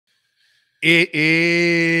It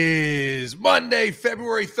is Monday,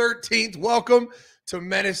 February 13th. Welcome to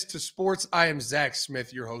Menace to Sports. I am Zach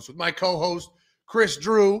Smith, your host, with my co-host, Chris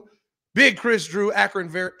Drew. Big Chris Drew,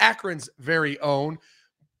 Akron's very own.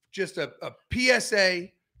 Just a PSA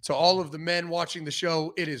to all of the men watching the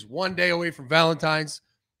show. It is one day away from Valentine's.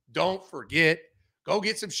 Don't forget, go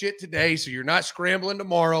get some shit today so you're not scrambling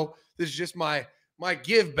tomorrow. This is just my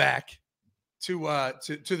give back to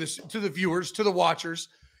the viewers, to the watchers.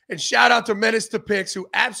 And shout out to Menace to Picks, who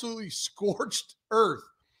absolutely scorched earth.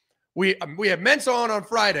 We had Mensa on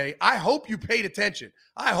Friday. I hope you paid attention.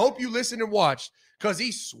 I hope you listened and watched, because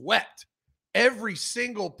he swept every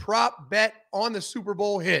single prop bet on the Super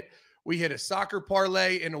Bowl hit. We hit a soccer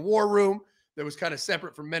parlay in a war room that was kind of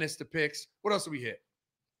separate from Menace to Picks. What else did we hit?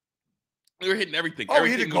 We were hitting everything. Oh,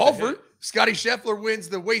 we hit a golfer. Scotty Scheffler wins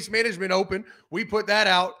the Waste Management Open. We put that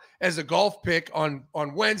out as a golf pick on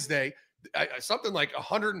Wednesday. Something like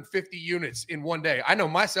 150 units in one day. I know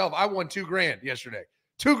myself, I won $2,000 yesterday.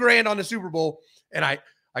 $2,000 on the Super Bowl. And I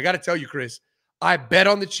got to tell you, Chris, I bet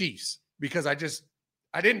on the Chiefs because I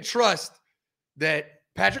didn't trust that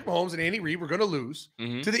Patrick Mahomes and Andy Reid were going to lose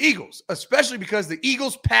to the Eagles, especially because the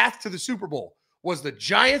Eagles' path to the Super Bowl was the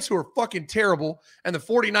Giants, who are fucking terrible, and the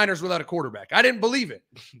 49ers without a quarterback. I didn't believe it.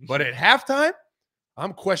 But at halftime,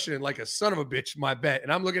 I'm questioning like a son of a bitch my bet,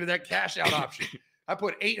 and I'm looking at that cash out option. I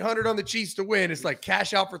put 800 on the Chiefs to win. It's like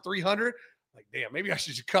cash out for 300. Like, damn, maybe I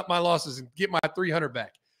should just cut my losses and get my 300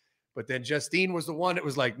 back. But then Justine was the one that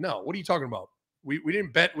was like, no, what are you talking about? We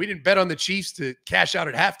didn't bet on the Chiefs to cash out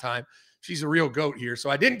at halftime. She's a real goat here. So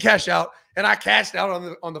I didn't cash out, and I cashed out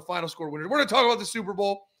on the final score winners. We're going to talk about the Super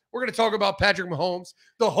Bowl. We're going to talk about Patrick Mahomes,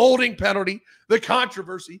 the holding penalty, the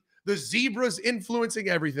controversy, the zebras influencing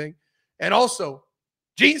everything. And also,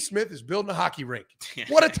 Gene Smith is building a hockey rink.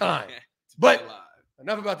 What a time. But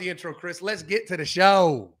enough about the intro, Chris. Let's get to the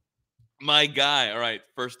show. My guy. All right.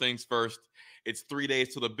 First things first. It's 3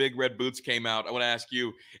 days till the Big Red Boots came out. I want to ask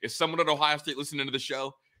you, is someone at Ohio State listening to the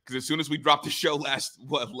show? Because as soon as we dropped the show last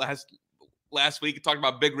week, talking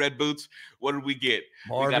about Big Red Boots, what did we get?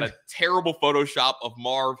 Marvin. We got a terrible Photoshop of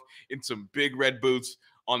Marv in some Big Red Boots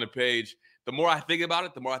on the page. The more I think about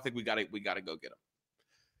it, the more I think we got to go get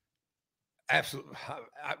them.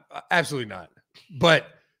 Absolutely not. But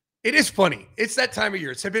it is funny. It's that time of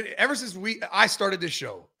year. It's been ever since I started this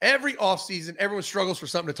show. Every offseason, everyone struggles for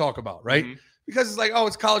something to talk about, right? Because it's like, oh,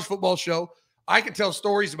 it's a college football show. I can tell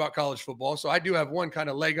stories about college football, so I do have one kind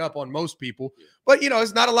of leg up on most people. But,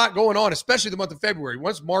 there's not a lot going on, especially the month of February.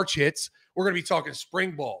 Once March hits, we're going to be talking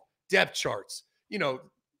spring ball, depth charts,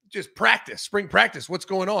 just practice, spring practice, what's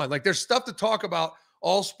going on. Like, there's stuff to talk about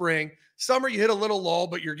all spring. Summer, you hit a little lull,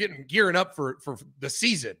 but you're gearing up for the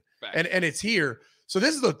season, and it's here. So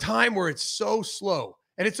this is the time where it's so slow,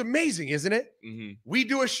 and it's amazing, isn't it? We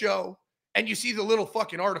do a show, and you see the little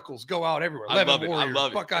fucking articles go out everywhere. I love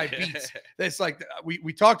it. Buckeye beats. That's like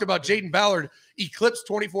we talked about Jaden Ballard eclipsed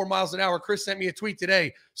 24 miles an hour. Chris sent me a tweet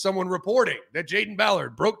today. Someone reporting that Jaden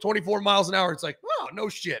Ballard broke 24 miles an hour. It's like, oh, no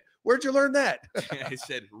shit. Where'd you learn that? He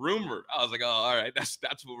said rumor. I was like, oh, all right, that's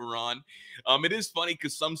what we're on. It is funny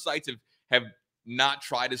because some sites have not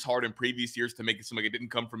tried as hard in previous years to make it seem like it didn't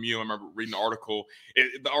come from you. I remember reading an article.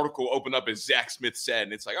 The article opened up as Zach Smith said,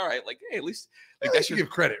 and it's like, all right, like, hey, at least like that's your give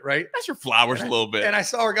credit, right? That's your flowers a little bit. And I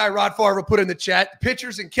saw our guy Rod Farver put in the chat,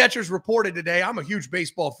 pitchers and catchers reported today. I'm a huge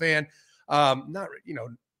baseball fan. I'm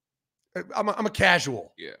a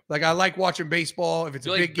casual. Yeah, like I like watching basebal. If it's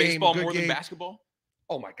a big game, baseball more than basketball.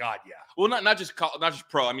 Oh my God, yeah. Well, not just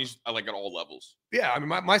pro. I mean, I like at all levels. Yeah, I mean,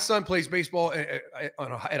 my son plays baseball at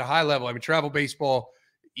a high level. I mean, travel baseball,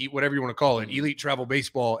 whatever you want to call it, elite travel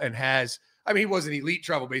baseball, and he wasn't elite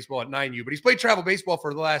travel baseball at 9U, but he's played travel baseball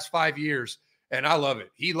for the last 5 years, and I love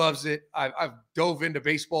it. He loves it. I've dove into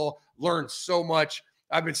baseball, learned so much.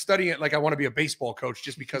 I've been studying it like I want to be a baseball coach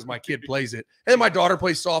just because my kid plays it. And my daughter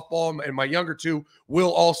plays softball, and my younger two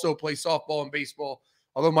will also play softball and baseball.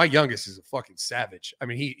 Although my youngest is a fucking savage. I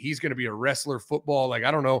mean, he's going to be a wrestler, football. Like,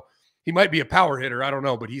 I don't know. He might be a power hitter. I don't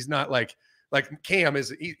know, but he's not like Cam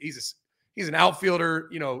is. He's an outfielder,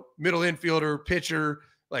 middle infielder, pitcher,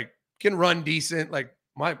 like can run decent. Like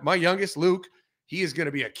my youngest, Luke, he is going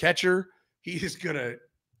to be a catcher. He is going to,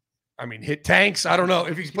 hit tanks. I don't know.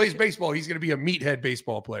 If he plays baseball, he's going to be a meathead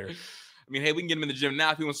baseball player. I mean, hey, we can get him in the gym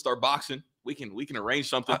now. If he wants to start boxing, we can arrange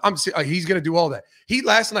something. He's going to do all that.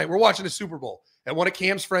 Last night, we're watching the Super Bowl at one of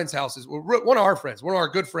Cam's friends' houses. One of our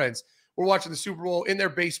good friends. We're watching the Super Bowl in their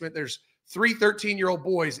basement. There's 3 13-year-old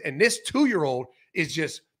boys, and this 2-year-old is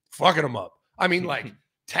just fucking them up. I mean, like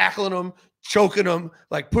tackling them, choking them,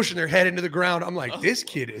 like pushing their head into the ground. I'm like, this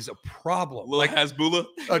kid is a problem. Like Hasbullah,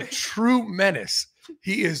 a true menace.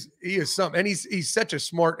 He is something, and he's such a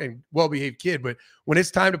smart and well-behaved kid. But when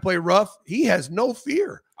it's time to play rough, he has no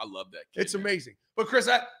fear. I love that kid. It's amazing. But Chris,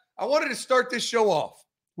 I wanted to start this show off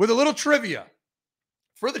with a little trivia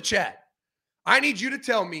for the chat. I need you to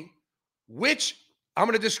tell me which I'm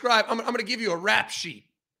going to describe. I'm going to give you a rap sheet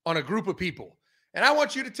on a group of people, and I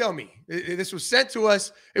want you to tell me. This was sent to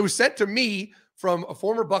us. It was sent to me from a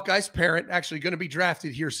former Buckeyes parent, actually going to be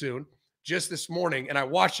drafted here soon, just this morning, and I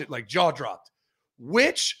watched it like jaw dropped.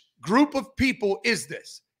 Which group of people is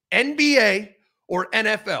this? NBA or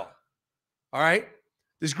NFL? All right.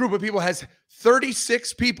 This group of people has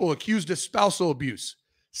 36 people accused of spousal abuse.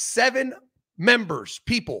 7 members,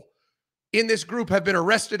 people in this group have been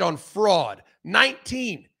arrested on fraud.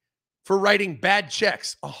 19 for writing bad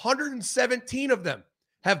checks. 117 of them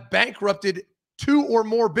have bankrupted 2 or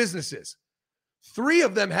more businesses. 3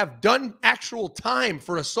 of them have done actual time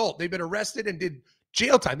for assault. They've been arrested and did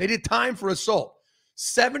jail time. They did time for assault.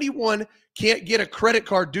 71 can't get a credit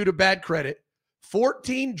card due to bad credit.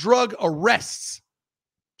 14 drug arrests,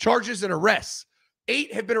 charges and arrests.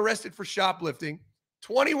 8 have been arrested for shoplifting.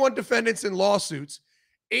 21 defendants in lawsuits.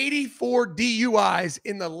 84 DUIs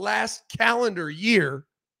in the last calendar year.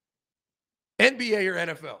 NBA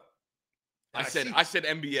or NFL? I said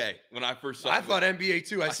NBA when I first saw it. I thought NBA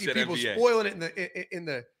too. I see people NBA. spoiling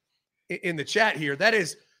it in the chat here.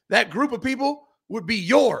 That group of people would be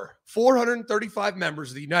your 435 members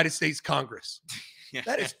of the United States Congress.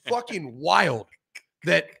 That is fucking wild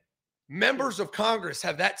that members of Congress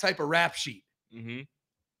have that type of rap sheet. Mm-hmm.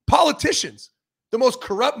 Politicians, the most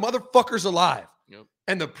corrupt motherfuckers alive. Yep.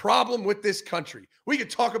 And the problem with this country, we could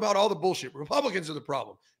talk about all the bullshit. Republicans are the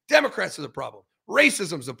problem. Democrats are the problem.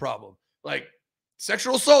 Racism's the problem. Like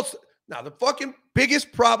sexual assaults. Now, the fucking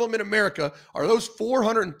biggest problem in America are those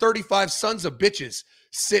 435 sons of bitches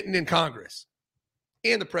sitting in Congress.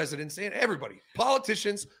 And the presidents and everybody.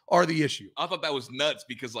 Politicians are the issue. I thought that was nuts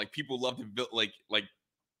because like people love to like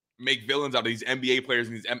make villains out of these NBA players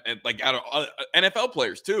and these like out of NFL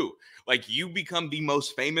players too. Like you become the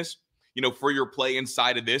most famous, you know, for your play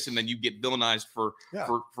inside of this, and then you get villainized for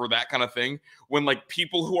that kind of thing. When like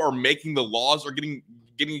people who are making the laws are getting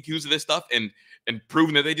accused of this stuff and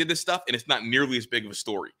proving that they did this stuff, and it's not nearly as big of a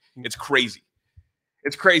story. It's crazy.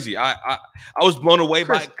 It's crazy. I was blown away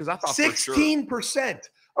by it because I thought 16%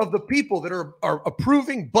 of the people that are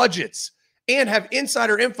approving budgets and have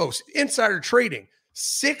insider info, insider trading,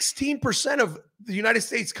 16% of the United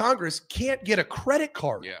States Congress can't get a credit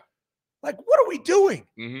card. Yeah. Like, what are we doing?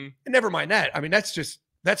 Mm-hmm. And never mind that. I mean,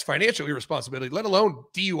 that's financial irresponsibility, let alone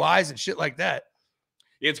DUIs and shit like that.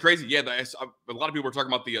 Yeah, it's crazy. Yeah, a lot of people are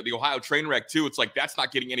talking about the Ohio train wreck too. It's like that's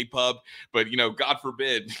not getting any pub, but you know, God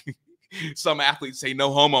forbid. Some athletes say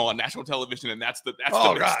no homo on national television, and that's the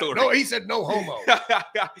big story. No, he said no homo.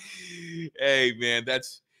 Hey, man,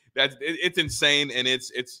 it's insane, and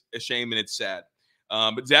it's a shame and it's sad.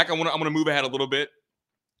 But Zach, I'm gonna move ahead a little bit.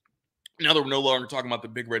 Now that we're no longer talking about the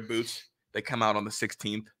big red boots, they come out on the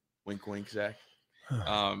 16th. Wink, wink, Zach.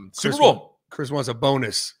 Super Bowl. Chris wants a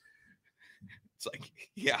bonus. It's like,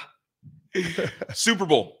 yeah, Super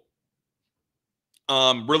Bowl.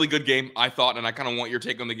 Really good game, I thought, and I kind of want your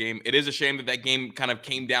take on the game. It is a shame that game kind of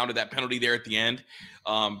came down to that penalty there at the end.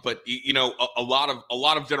 But you know, a lot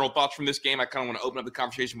of general thoughts from this game. I kind of want to open up the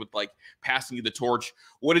conversation with like passing you the torch.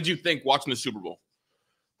 What did you think watching the Super Bowl?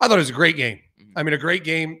 I thought it was a great game. I mean, a great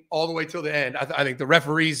game all the way till the end. I think the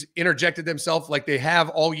referees interjected themselves like they have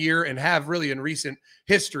all year and have really in recent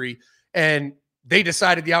history, and they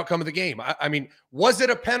decided the outcome of the game. I mean, was it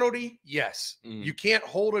a penalty? Yes. You can't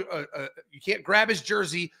hold you can't grab his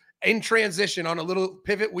jersey in transition on a little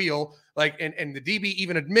pivot wheel. Like, and the DB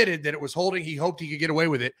even admitted that it was holding. He hoped he could get away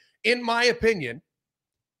with it. In my opinion,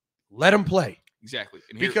 let him play. Exactly.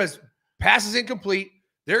 Because pass is incomplete.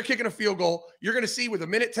 They're kicking a field goal. You're going to see with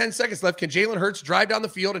 1:10 seconds left, can Jalen Hurts drive down the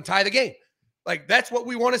field and tie the game? Like, that's what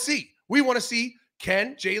we want to see. We want to see,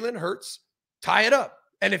 can Jalen Hurts tie it up?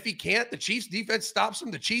 And if he can't, the Chiefs defense stops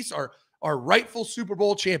him. The Chiefs are rightful Super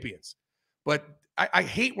Bowl champions. But I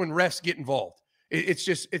hate when refs get involved. It's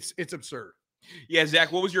just, it's absurd. Yeah,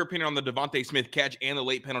 Zach, what was your opinion on the Devontae Smith catch and the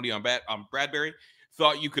late penalty on Bradbury?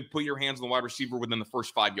 Thought you could put your hands on the wide receiver within the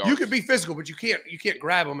first 5 yards. You could be physical, but you can't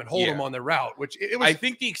grab him and hold him on the route, which it was. I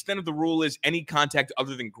think the extent of the rule is any contact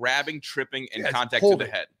other than grabbing, tripping, and contact to the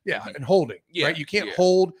head. Yeah, and holding. Yeah, right? You can't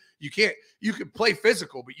hold. You can play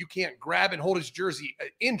physical, but you can't grab and hold his jersey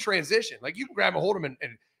in transition. Like, you can grab and hold him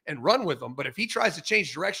and run with him, but if he tries to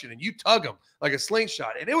change direction and you tug him like a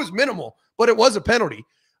slingshot, and it was minimal, but it was a penalty.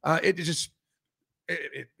 It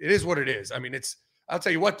is what it is. I mean, I'll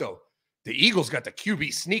tell you what though. The Eagles got the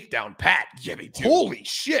QB sneak down pat. Yeah, they do. Holy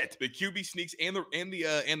shit. The QB sneaks and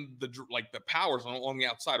the like the powers along the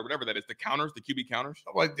outside or whatever that is. The counters, the QB counters.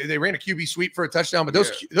 Well, they ran a QB sweep for a touchdown, but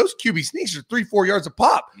those QB sneaks are 3-4 yards a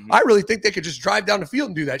pop. I really think they could just drive down the field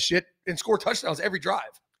and do that shit and score touchdowns every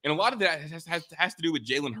drive. And a lot of that has to do with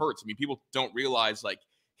Jalen Hurts. I mean, people don't realize like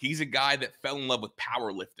he's a guy that fell in love with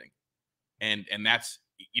powerlifting, and that's,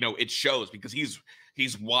 you know, it shows because he's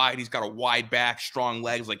wide. He's got a wide back, strong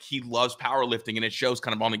legs. Like, he loves powerlifting, and it shows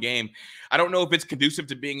kind of on the game. I don't know if it's conducive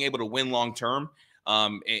to being able to win long term.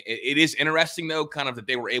 It is interesting, though, kind of that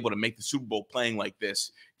they were able to make the Super Bowl playing like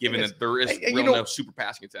this, given that there is no super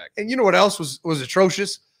passing attack. And you know what else was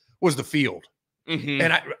atrocious? Was the field.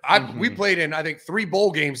 And we played in, I think, 3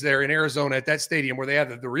 bowl games there in Arizona at that stadium where they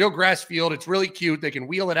have the real grass field. It's really cute. They can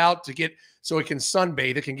wheel it out so it can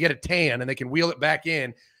sunbathe. It can get a tan, and they can wheel it back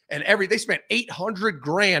in. And they spent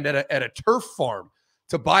 $800,000 at a turf farm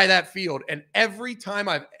to buy that field. And every time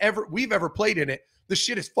we've ever played in it, the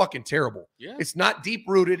shit is fucking terrible. Yeah. It's not deep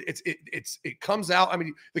rooted. It comes out. I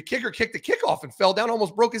mean, the kicker kicked the kickoff and fell down,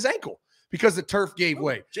 almost broke his ankle because the turf gave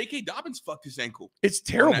way. J.K. Dobbins fucked his ankle. It's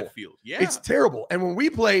terrible. On that field. Yeah. It's terrible. And when we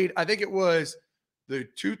played, I think it was the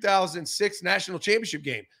 2006 national championship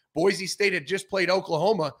game, Boise State had just played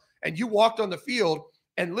Oklahoma, and you walked on the field,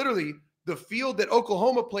 and literally the field that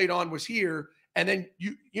Oklahoma played on was here. And then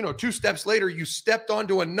you know, 2 steps later, you stepped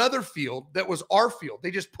onto another field that was our field.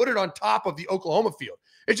 They just put it on top of the Oklahoma field.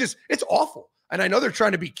 It's awful. And I know they're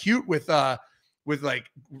trying to be cute with like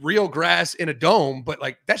real grass in a dome, but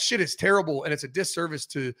like that shit is terrible. And it's a disservice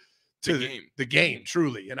to the game,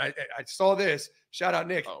 truly. And I saw this. Shout out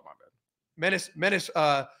Nick. Oh, my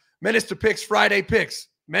bad. Menace to picks, Friday picks.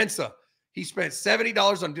 Mensa. He spent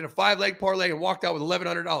 $70 on, did a 5-leg parlay and walked out with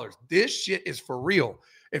 $1,100. This shit is for real.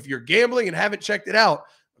 If you're gambling and haven't checked it out,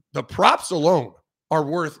 the props alone are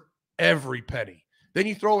worth every penny. Then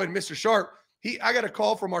you throw in Mr. Sharp. I got a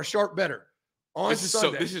call from our Sharp bettor on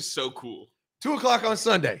Sunday. This is so cool. 2:00 on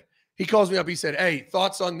Sunday. He calls me up. He said, "Hey,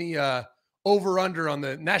 thoughts on the over/under on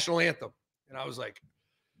the national anthem?" And I was like,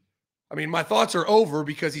 I mean, my thoughts are over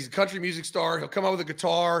because he's a country music star. He'll come out with a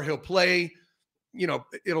guitar. He'll play. You know,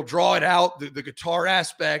 it'll draw it out, the guitar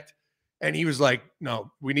aspect. And he was like,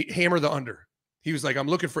 no, we need hammer the under. He was like, I'm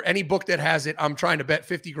looking for any book that has it. I'm trying to bet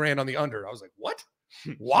 $50,000 on the under. I was like, what?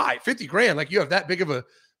 Why? $50,000? Like, you have that big of an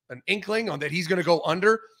inkling on that he's going to go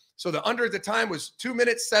under? So the under at the time was 2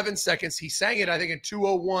 minutes, 7 seconds. He sang it, I think, in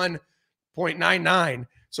 2:01.99.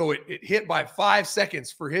 So it hit by 5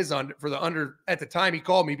 seconds for the under at the time he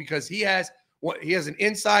called me, because he has an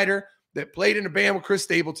insider that played in a band with Chris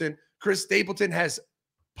Stapleton. Chris Stapleton has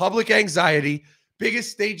public anxiety,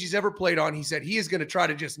 biggest stage he's ever played on. He said he is going to try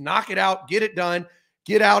to just knock it out, get it done,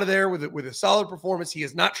 get out of there with a solid performance. He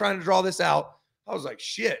is not trying to draw this out. I was like,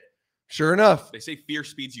 shit. Sure enough. They say fear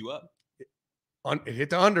speeds you up. It hit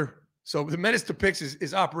the under. So the Menace to Picks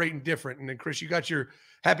is operating different. And then, Chris, you got your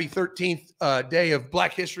happy 13th day of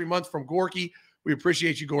Black History Month from Gorky. We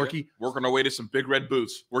appreciate you, Gorky. Yep. Working our way to some big red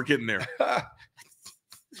boots. We're getting there.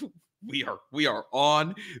 We are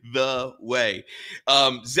on the way.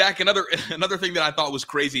 Zach, another thing that I thought was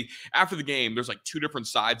crazy after the game, there's like 2 different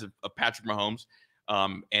sides of Patrick Mahomes.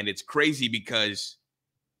 And it's crazy because,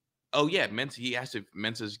 he asked if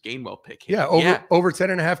Mensa's Gainwell pick hit. Over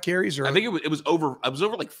 10.5 carries, or I think it was over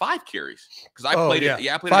like 5 carries. Because I played it.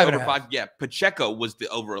 Yeah, I played it over 5. Yeah. Pacheco was the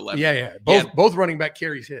over 11. Yeah. Both running back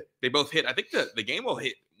carries hit. They both hit. I think the Gainwell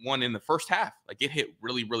hit one in the first half. Like, it hit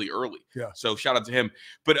really, really early. Yeah. So shout out to him.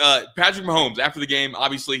 But Patrick Mahomes, after the game,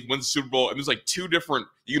 obviously wins the Super Bowl. And there's like 2 different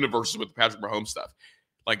universes with the Patrick Mahomes stuff.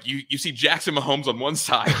 Like, you see Jackson Mahomes on one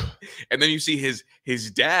side, and then you see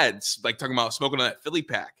his dad's like talking about smoking on that Philly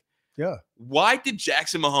pack. Yeah. Why did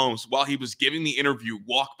Jackson Mahomes, while he was giving the interview,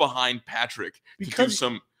 walk behind Patrick to do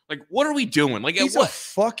some, like, what are we doing? Like, he's a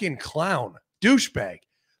fucking clown, douchebag.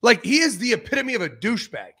 Like, he is the epitome of a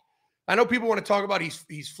douchebag. I know people want to talk about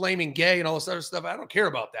he's flaming gay and all this other stuff. I don't care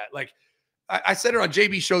about that. Like, I said it on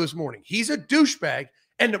JB's show this morning. He's a douchebag.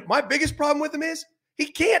 And my biggest problem with him is he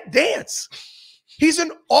can't dance. He's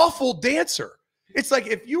an awful dancer. It's like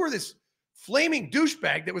if you were this flaming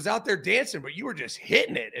douchebag that was out there dancing, but you were just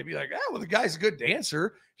hitting it, it'd be like, the guy's a good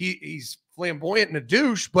dancer. He's flamboyant and a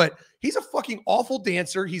douche, but he's a fucking awful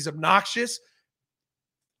dancer. He's obnoxious.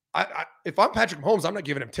 If I'm Patrick Mahomes, I'm not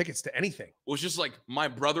giving him tickets to anything. Well, it's just like, my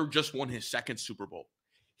brother just won his 2nd Super Bowl.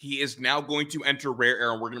 He is now going to enter rare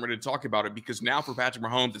air, and we're getting ready to talk about it, because now for Patrick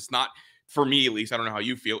Mahomes, it's not, for me at least, I don't know how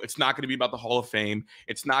you feel, it's not going to be about the Hall of Fame.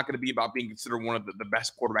 It's not going to be about being considered one of the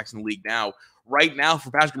best quarterbacks in the league now. Right now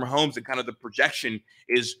for Patrick Mahomes, and kind of the projection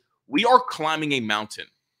is we are climbing a mountain.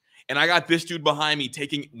 And I got this dude behind me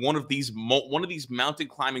taking one of these mountain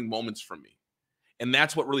climbing moments from me. And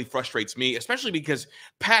that's what really frustrates me, especially because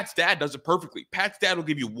Pat's dad does it perfectly. Pat's dad will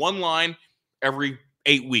give you one line every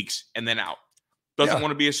 8 weeks and then out. Doesn't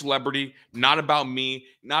want to be a celebrity, not about me,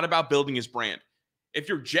 not about building his brand. If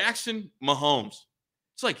you're Jackson Mahomes,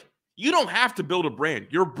 it's like, you don't have to build a brand.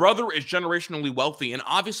 Your brother is generationally wealthy and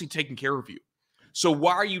obviously taking care of you. So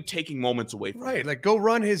why are you taking moments away from him? Like, go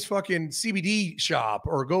run his fucking CBD shop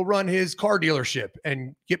or go run his car dealership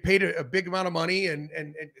and get paid a big amount of money and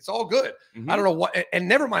it's all good. I don't know what, and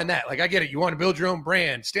never mind that. Like, I get it. You want to build your own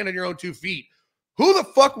brand, stand on your own 2 feet. Who the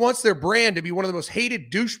fuck wants their brand to be one of the most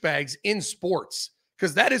hated douchebags in sports?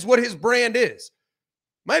 Because that is what his brand is.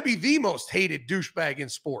 Might be the most hated douchebag in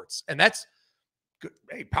sports. And that's good.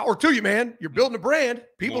 Hey, power to you, man. You're building a brand.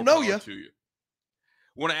 People know you.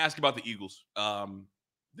 I want to ask about the Eagles.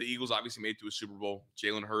 The Eagles obviously made it to a Super Bowl.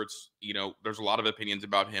 Jalen Hurts, there's a lot of opinions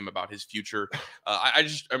about him, about his future.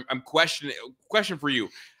 I'm questioning. Question for you: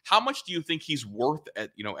 how much do you think he's worth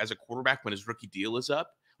as a quarterback when his rookie deal is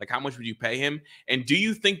up? Like, how much would you pay him? And do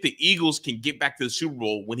you think the Eagles can get back to the Super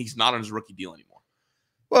Bowl when he's not on his rookie deal anymore?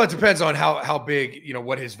 Well, it depends on how big,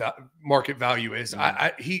 what his market value is.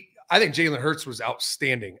 I think Jalen Hurts was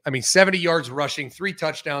outstanding. I mean, 70 yards rushing, 3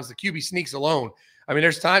 touchdowns, the QB sneaks alone. I mean,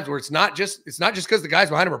 there's times where it's not just because the guys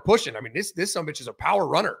behind him are pushing. I mean, this sumbitch is a power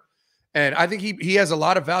runner. And I think he has a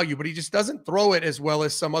lot of value, but he just doesn't throw it as well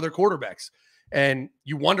as some other quarterbacks. And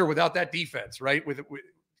you wonder without that defense, right?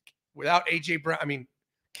 Without AJ Brown, I mean,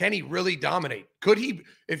 can he really dominate? Could he,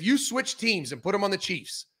 if you switch teams and put him on the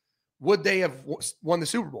Chiefs, would they have won the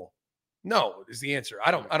Super Bowl? No, is the answer.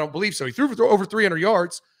 I don't believe so. He threw for over 300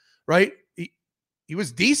 yards, right? He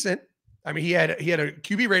was decent. I mean, he had a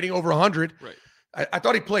QB rating over 100. Right. I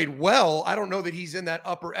thought he played well. I don't know that he's in that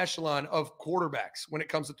upper echelon of quarterbacks when it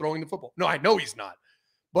comes to throwing the football. No, I know he's not.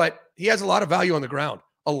 But he has a lot of value on the ground.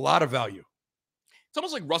 A lot of value. It's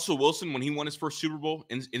almost like Russell Wilson when he won his first Super Bowl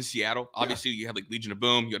in Seattle. Obviously, you had like Legion of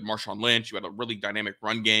Boom, you had Marshawn Lynch, you had a really dynamic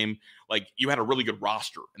run game. Like, you had a really good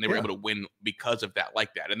roster, and they were able to win because of that,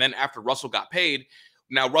 like that. And then after Russell got paid,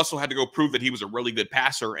 now Russell had to go prove that he was a really good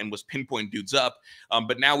passer and was pinpointing dudes up.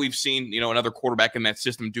 But now we've seen, another quarterback in that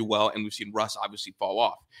system do well, and we've seen Russ obviously fall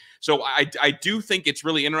off. So I do think it's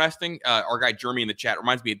really interesting. Our guy Jeremy in the chat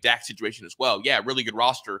reminds me of Dak's situation as well. Yeah, really good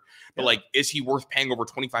roster, but like, is he worth paying over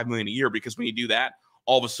 $25 million a year? Because when you do that,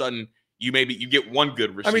 all of a sudden you get one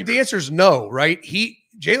good receiver. I mean, the answer is no, right?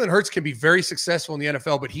 Jalen Hurts can be very successful in the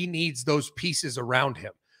NFL, but he needs those pieces around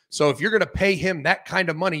him. So if you're going to pay him that kind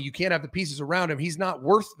of money, you can't have the pieces around him. He's not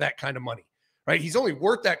worth that kind of money, right? He's only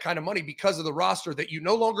worth that kind of money because of the roster that you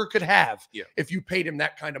no longer could have if you paid him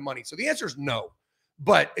that kind of money. So the answer is no,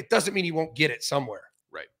 but it doesn't mean he won't get it somewhere.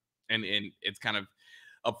 Right. And it's kind of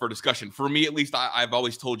up for discussion. For me, at least, I've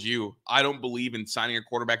always told you, I don't believe in signing a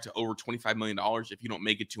quarterback to over $25 million if you don't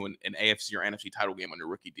make it to an AFC or NFC title game on your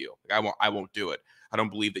rookie deal. Like, I won't do it. I don't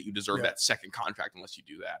believe that you deserve that second contract unless you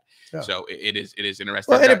do that. Yeah. So it is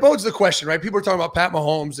interesting. Well, and it bodes the question, right? People are talking about Pat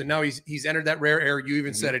Mahomes, and now he's entered that rare era. You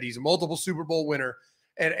even said it. He's a multiple Super Bowl winner.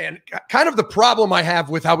 And kind of the problem I have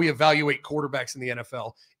with how we evaluate quarterbacks in the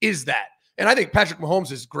NFL is that. And I think Patrick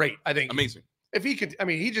Mahomes is great. I think amazing. If he could, I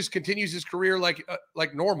mean, he just continues his career like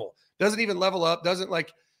normal. Doesn't even level up. Doesn't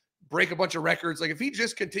like break a bunch of records. Like, if he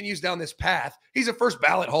just continues down this path, he's a first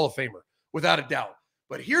ballot Hall of Famer without a doubt.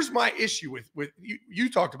 But here's my issue with you. You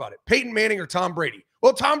talked about it. Peyton Manning or Tom Brady.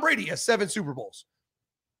 Well, Tom Brady has 7 Super Bowls.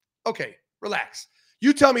 Okay, relax.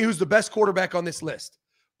 You tell me who's the best quarterback on this list.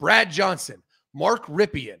 Brad Johnson, Mark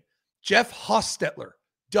Rypien, Jeff Hostetler,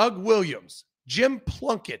 Doug Williams, Jim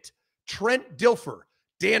Plunkett, Trent Dilfer,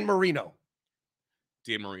 Dan Marino.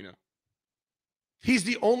 Dan Marino. He's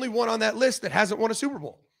the only one on that list that hasn't won a Super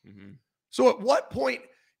Bowl. So at what point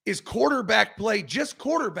is quarterback play just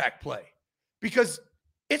quarterback play? Because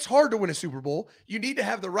it's hard to win a Super Bowl. You need to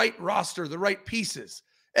have the right roster, the right pieces.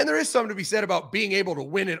 And there is something to be said about being able to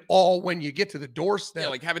win it all when you get to the doorstep. Yeah,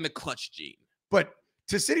 like having the clutch gene. But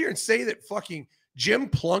to sit here and say that fucking Jim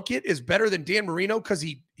Plunkett is better than Dan Marino because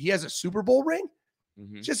he has a Super Bowl ring,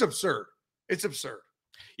 it's just absurd. It's absurd.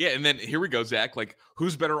 Yeah, and then here we go, Zach. Like,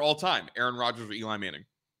 who's better all time, Aaron Rodgers or Eli Manning?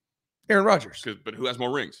 Aaron Rodgers. But who has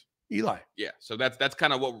more rings? Eli. Yeah, so that's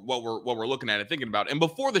kind of what we're looking at and thinking about. And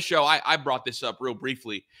before the show, I brought this up real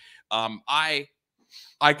briefly. I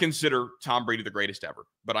consider Tom Brady the greatest ever,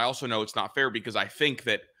 but I also know it's not fair because I think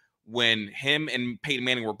that when him and Peyton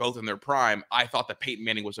Manning were both in their prime, I thought that Peyton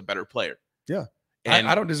Manning was a better player. Yeah, and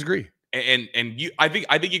I don't disagree. And I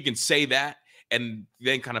think you can say that and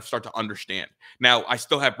then kind of start to understand. Now, I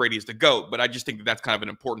still have Brady as the GOAT, but I just think that that's kind of an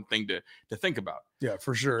important thing to think about. Yeah,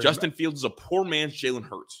 for sure. Justin Fields is a poor man's Jalen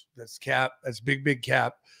Hurts. That's cap. That's big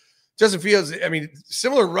cap. Justin Fields, I mean,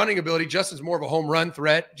 similar running ability. Justin's more of a home run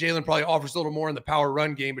threat. Jalen probably offers a little more in the power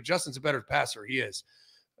run game, but Justin's a better passer. He is.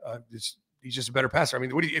 He's just a better passer. I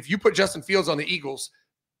mean, if you put Justin Fields on the Eagles,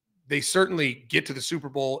 they certainly get to the Super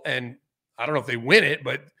Bowl, and I don't know if they win it,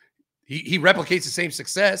 but he replicates the same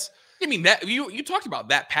success. I mean, that you talked about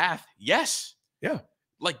that path. Yes. Yeah.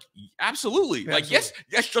 Like, absolutely. Yeah, like, absolutely.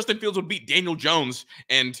 Yes, Justin Fields would beat Daniel Jones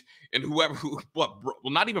and whoever,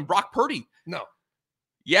 not even Brock Purdy. No.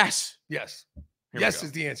 Yes. Yes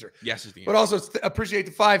is the answer. Yes is the answer. But also appreciate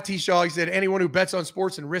the 5 T Shaw. He said, anyone who bets on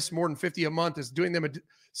sports and risks more than $50 a month is doing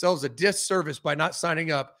themselves a disservice by not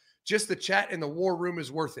signing up. Just the chat in the war room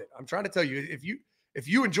is worth it. I'm trying to tell you, if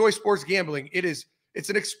you enjoy sports gambling, it's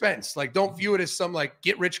an expense. Like, don't view it as some like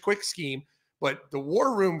get rich quick scheme, but the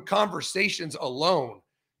war room conversations alone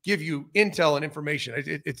give you intel and information.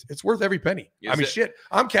 It's worth every penny. I mean, shit,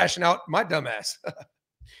 I'm cashing out my dumb ass.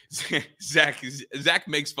 Zach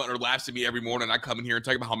makes fun or laughs at me every morning. I come in here and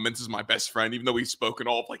talk about how Mintz is my best friend, even though we've spoken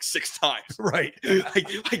all of like 6 times. Right.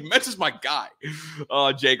 like Mintz is my guy.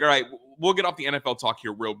 Jake, all right. We'll get off the NFL talk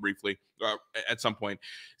here real briefly at some point.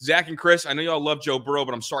 Zach and Chris, I know y'all love Joe Burrow,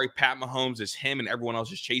 but I'm sorry Pat Mahomes is him and everyone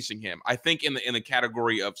else is chasing him. I think in the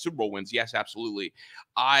category of Super Bowl wins, yes, absolutely.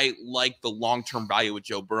 I like the long-term value with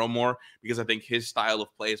Joe Burrow more because I think his style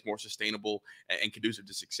of play is more sustainable and conducive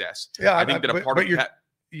to success. Yeah, I think that a part of Pat...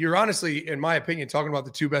 You're honestly, in my opinion, talking about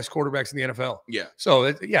the 2 best quarterbacks in the NFL. Yeah.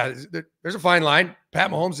 So, there's a fine line. Pat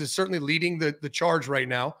Mahomes is certainly leading the charge right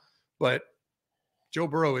now, but Joe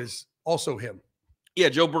Burrow is also him. Yeah,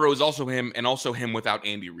 Joe Burrow is also him, and also him without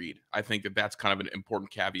Andy Reid. I think that's kind of an important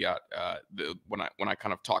caveat when I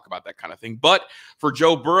kind of talk about that kind of thing. But for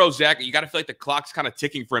Joe Burrow, Zach, you got to feel like the clock's kind of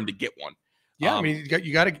ticking for him to get one. Yeah, I mean,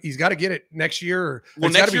 he's got to get it next year. Well,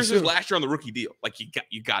 next year's his last year on the rookie deal. Like,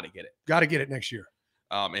 you got to get it. Got to get it next year.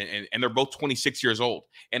 And they're both 26 years old.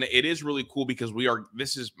 And it is really cool because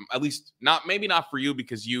this is at least maybe not for you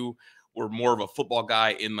because you were more of a football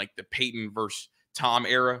guy in like the Peyton versus Tom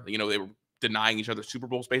era. You know, they were denying each other Super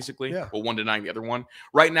Bowls basically. Yeah. Well, one denying the other one.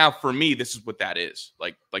 Right now, for me, this is what that is.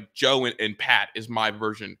 Like Joe and Pat is my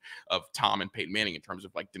version of Tom and Peyton Manning in terms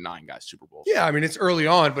of like denying guys Super Bowls. Yeah, I mean, it's early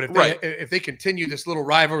on, but if they continue this little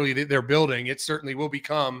rivalry that they're building, it certainly will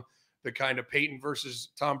become the kind of Peyton versus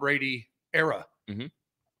Tom Brady era. Mm-hmm.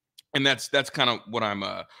 And that's kind of what I'm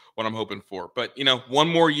hoping for. But, you know, one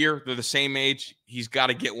more year, they're the same age. He's got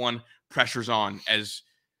to get one. Pressure's on. As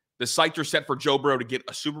the sights are set for Joe Burrow to get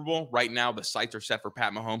a Super Bowl, right now the sights are set for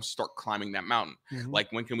Pat Mahomes to start climbing that mountain. Mm-hmm. Like,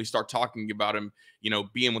 when can we start talking about him, you know,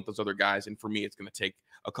 being with those other guys? And for me, it's going to take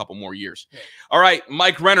a couple more years. Yeah. All right,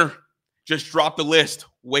 Mike Renner just dropped the list.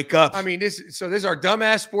 Wake up. I mean, this is our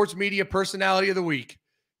dumbass sports media personality of the week.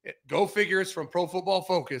 Go figure, it's from Pro Football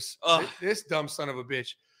Focus. This dumb son of a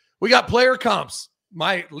bitch. We got player comps,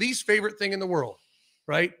 my least favorite thing in the world,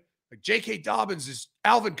 right? Like J.K. Dobbins is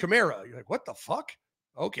Alvin Kamara. You're like, what the fuck?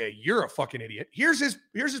 Okay, you're a fucking idiot. Here's his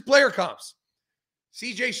player comps.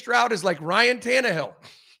 CJ Stroud is like Ryan Tannehill.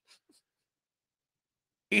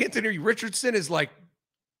 Anthony Richardson is like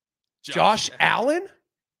Josh Allen.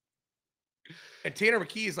 And Tanner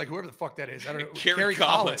McKee is like whoever the fuck that is. I don't know. Kerry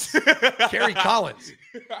Collins. Kerry Collins.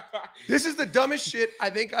 This is the dumbest shit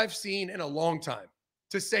I think I've seen in a long time.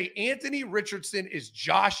 To say Anthony Richardson is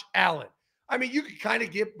Josh Allen. I mean, you could kind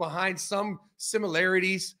of get behind some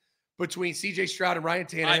similarities between CJ Stroud and Ryan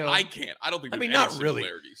Tannehill. I can't. I don't think. Not really.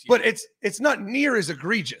 But it's not near as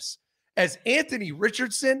egregious as Anthony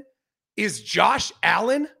Richardson is Josh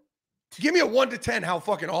Allen. Give me a 1 to 10 how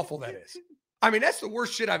fucking awful that is. I mean, that's the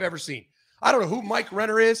worst shit I've ever seen. I don't know who Mike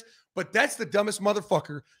Renner is, but that's the dumbest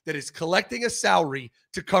motherfucker that is collecting a salary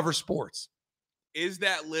to cover sports. Is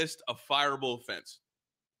that list a fireable offense?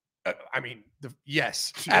 I mean,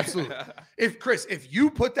 yes, absolutely. If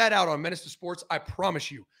you put that out on Menace to Sports, I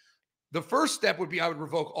promise you, the first step would be I would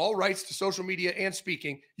revoke all rights to social media and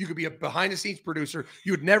speaking. You could be a behind-the-scenes producer.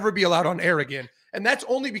 You would never be allowed on air again. And that's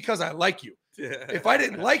only because I like you. If I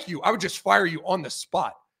didn't like you, I would just fire you on the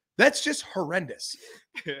spot. That's just horrendous.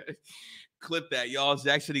 Clip that, y'all.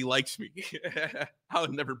 Zach said he likes me. I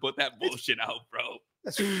would never put that bullshit out,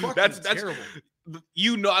 bro. That's terrible.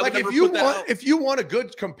 You know, I like if you want a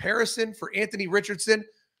good comparison for Anthony Richardson,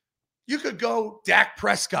 you could go Dak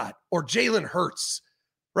Prescott or Jalen Hurts,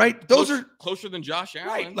 right? Those are closer than Josh Allen,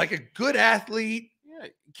 right? Like a good athlete, yeah.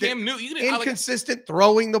 Cam Newton, inconsistent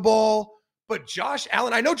throwing the ball, but Josh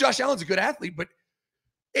Allen. I know Josh Allen's a good athlete, but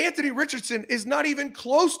Anthony Richardson is not even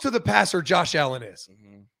close to the passer Josh Allen is.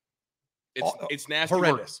 Mm-hmm. It's nasty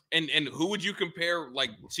horrendous. work. And who would you compare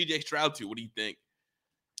like CJ Stroud to? What do you think?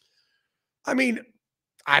 I mean,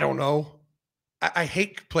 I don't know. I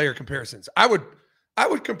hate player comparisons. I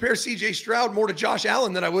would compare CJ Stroud more to Josh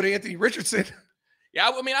Allen than I would Anthony Richardson. Yeah,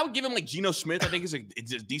 I mean, I would give him like Geno Smith. I think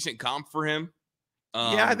it's a decent comp for him.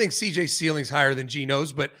 Yeah, I think CJ's ceiling's higher than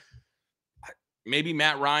Geno's, but maybe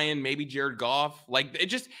Matt Ryan, maybe Jared Goff. Like it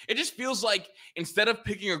just feels like instead of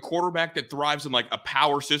picking a quarterback that thrives in like a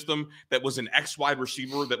power system that was an X wide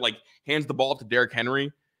receiver that like hands the ball to Derrick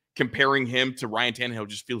Henry, comparing him to Ryan Tannehill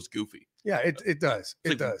just feels goofy. Yeah, it does.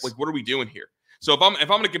 It does. Like, what are we doing here? So if I'm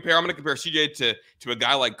going to compare CJ to a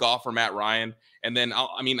guy like Goff or Matt Ryan, and then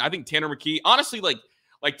I think Tanner McKee. Honestly, like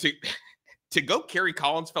to go Kerry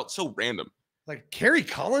Collins felt so random. Like Kerry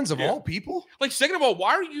Collins of all people. Like second of all,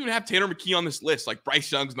 why do you even have Tanner McKee on this list? Like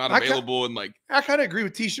Bryce Young's not available, and like I kind of agree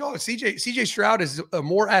with T. Shaw. CJ Stroud is a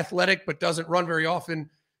more athletic, but doesn't run very often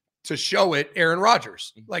to show it. Aaron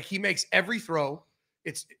Rodgers, like he makes every throw.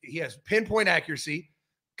 He has pinpoint accuracy.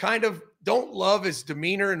 Kind of don't love his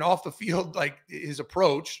demeanor and off the field, like his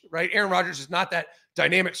approach, right? Aaron Rodgers is not that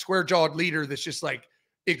dynamic, square-jawed leader that's just like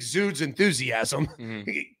exudes enthusiasm. Mm-hmm.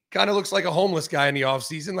 He kind of looks like a homeless guy in the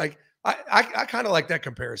offseason. Like I kind of like that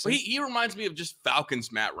comparison. Well, he reminds me of just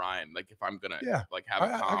Falcons Matt Ryan. Like if I'm gonna like have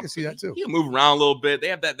a comp, I can see that too. He'll move around a little bit. They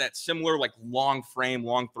have that similar like long frame,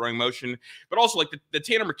 long throwing motion, but also like the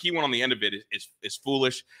Tanner McKee one on the end of it is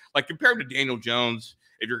foolish. Like compare him to Daniel Jones.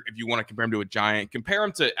 If you want to compare him to a giant, compare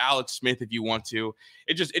him to Alex Smith if you want to.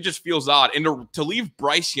 It just feels odd. And to leave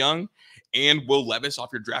Bryce Young and Will Levis off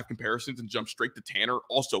your draft comparisons and jump straight to Tanner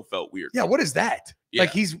also felt weird. Yeah, what is that? Yeah.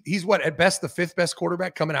 Like he's what at best the 5th best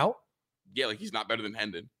quarterback coming out? Yeah, like he's not better than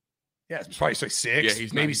Hendon. Yeah, it's probably like 6th. Yeah,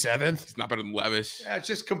 he's maybe 7th. He's not better than Levis. Yeah, it's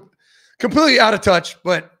just completely out of touch.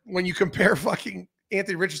 But when you compare fucking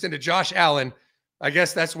Anthony Richardson to Josh Allen, I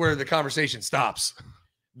guess that's where the conversation stops.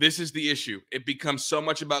 This is the issue. It becomes so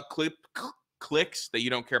much about clicks that you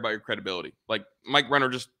don't care about your credibility. Like Mike Renner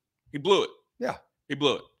he blew it. Yeah. He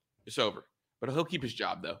blew it. It's over. But he'll keep his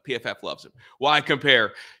job though. PFF loves him. Why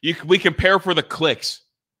compare? We compare for the clicks.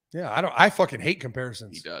 Yeah, I fucking hate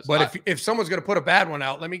comparisons. He does. But if someone's going to put a bad one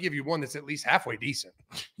out, let me give you one that's at least halfway decent.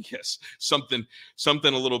 Yes, something a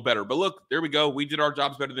little better. But look, there we go. We did our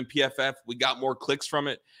jobs better than PFF. We got more clicks from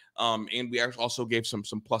it. And we also gave some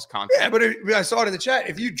plus content. Yeah, but I saw it in the chat.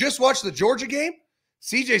 If you just watched the Georgia game,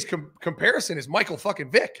 CJ's comparison is Michael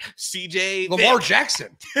fucking Vick. CJ Lamar Vick.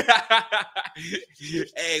 Jackson.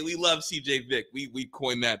 Hey, we love CJ Vick. We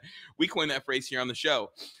coined that. We coined that phrase here on the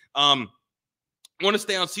show. I want to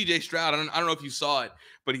stay on CJ Stroud. I don't know if you saw it,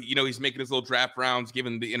 but he's making his little draft rounds,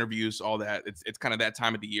 giving the interviews, all that. It's kind of that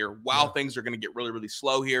time of the year. Things are going to get really, really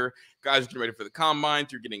slow here. Guys are getting ready for the combine.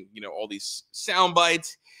 You're getting, all these sound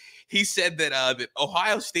bites. He said that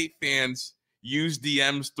Ohio State fans use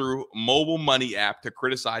DMs through mobile money app to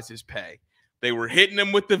criticize his pay. They were hitting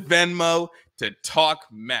him with the Venmo to talk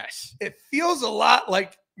mess. It feels a lot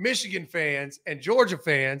like Michigan fans and Georgia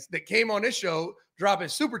fans that came on this show dropping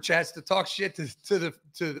super chats to talk shit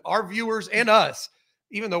to our viewers and us,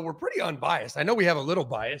 even though we're pretty unbiased. I know we have a little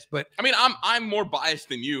bias, but I mean, I'm more biased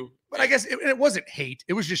than you. But I guess it wasn't hate.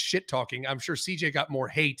 It was just shit talking. I'm sure CJ got more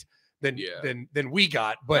hate than we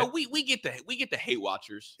got. But no, we get the hate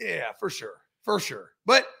watchers. Yeah, for sure.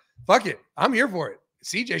 But fuck it, I'm here for it.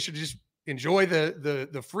 CJ should just enjoy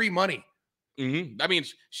the free money. Mm-hmm. I mean,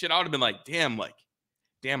 shit, I would have been like, damn,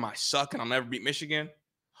 I suck and I'll never beat Michigan.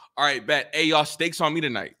 All right, bet. Hey, y'all, stakes on me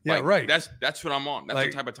tonight. Yeah, right. That's what I'm on. That's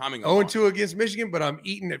the type of timing I'm 0-2 against Michigan, but I'm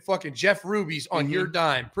eating at fucking Jeff Ruby's on your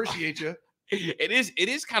dime. Appreciate you. It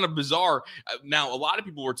is kind of bizarre. Now, a lot of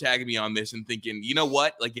people were tagging me on this and thinking, you know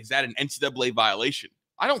what? Like, is that an NCAA violation?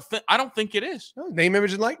 I don't think it is. No, name,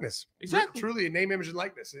 image, and likeness. Exactly. Truly a name, image, and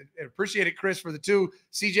likeness. And appreciate it, Chris, for the 2.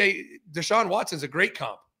 CJ, Deshaun Watson's a great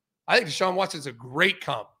comp. I think Deshaun Watson's a great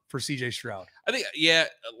comp for CJ Stroud. I think,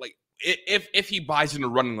 like, if he buys into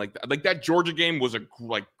running like that Georgia game was a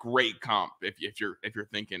great comp if you're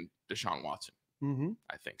thinking Deshaun Watson. Mm-hmm.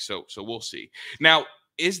 I think so we'll see. Now,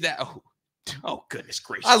 is that oh goodness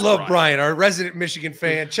gracious, I love Brian, our resident Michigan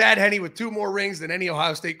fan. Chad Henne with 2 more rings than any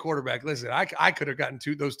Ohio State quarterback. Listen, I could have gotten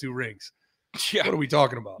those 2 rings. Yeah. What are we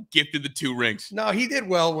talking about? Gifted the 2 rings. No, he did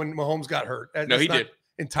well when Mahomes got hurt. He did.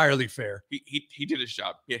 Entirely fair. He did his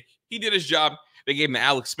job. Yeah, he did his job. They gave him the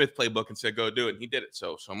Alex Smith playbook and said, go do it. And he did it.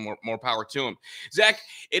 So more power to him. Zach,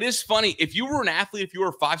 it is funny. If you were an athlete, if you were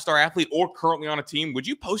a 5-star athlete or currently on a team, would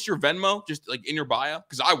you post your Venmo just like in your bio?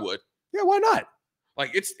 Because I would. Yeah, why not? Like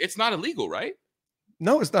it's not illegal, right?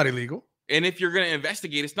 No, it's not illegal. And if you're going to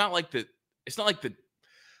investigate, it's not like the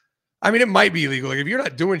I mean, it might be illegal. Like if you're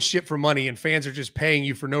not doing shit for money and fans are just paying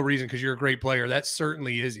you for no reason because you're a great player, that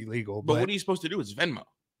certainly is illegal. But what are you supposed to do? It's Venmo.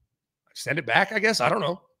 Send it back, I guess. I don't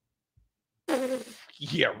know.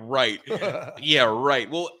 Yeah, right. Yeah, right.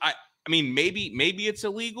 Well, I mean, maybe it's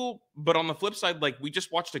illegal, but on the flip side, like we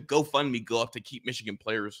just watched a GoFundMe go up to keep Michigan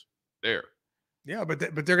players there. Yeah, but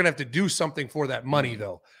they're gonna have to do something for that money,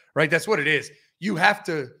 though, right? That's what it is. You have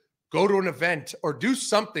to go to an event or do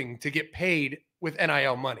something to get paid with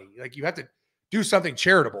NIL money. Like you have to do something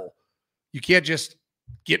charitable. You can't just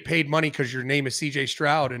get paid money because your name is CJ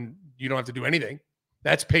Stroud and you don't have to do anything.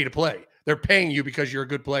 That's pay to play. They're paying you because you're a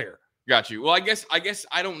good player. Got you. Well, I guess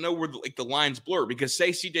I don't know where the lines blur because say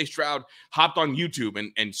CJ Stroud hopped on YouTube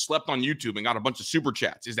and slept on YouTube and got a bunch of super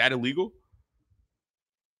chats. Is that illegal?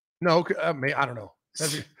 No, I don't know.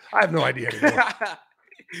 I have no idea. I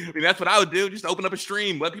mean, that's what I would do. Just open up a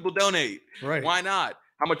stream, let people donate. Right? Why not?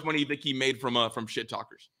 How much money do you think he made from shit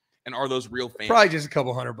talkers? And are those real fans? Probably just a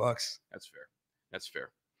couple $100. That's fair. That's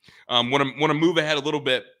fair. Want to move ahead a little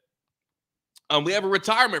bit. We have a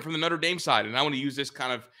retirement from the Notre Dame side, and I want to use this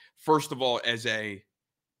kind of first of all as a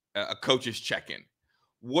coach's check-in.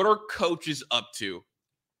 What are coaches up to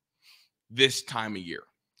this time of year?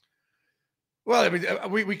 Well, I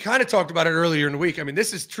mean, we kind of talked about it earlier in the week. I mean,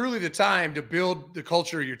 this is truly the time to build the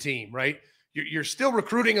culture of your team, right? You're still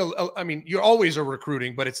recruiting. I mean, you always are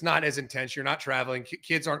recruiting, but it's not as intense. You're not traveling.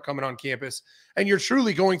 Kids aren't coming on campus. And you're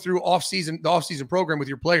truly going through the off-season program with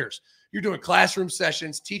your players. You're doing classroom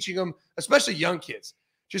sessions, teaching them, especially young kids,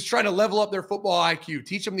 just trying to level up their football IQ,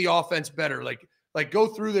 teach them the offense better, like go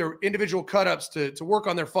through their individual cut-ups to work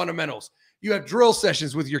on their fundamentals. You have drill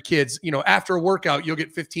sessions with your kids. You know, after a workout, you'll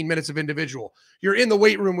get 15 minutes of individual. You're in the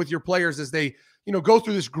weight room with your players as they, go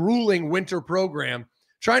through this grueling winter program,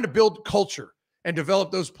 trying to build culture and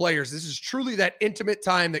develop those players. This is truly that intimate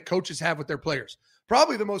time that coaches have with their players.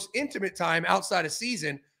 Probably the most intimate time outside of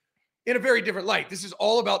season in a very different light. This is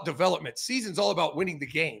all about development. Season's all about winning the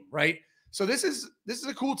game, right? So this is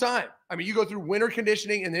a cool time. I mean, you go through winter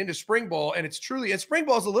conditioning and then into spring ball, and spring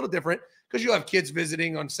ball is a little different because you'll have kids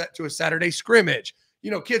visiting to a Saturday scrimmage.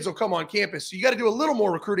 Kids will come on campus. So you got to do a little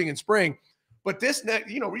more recruiting in spring. But this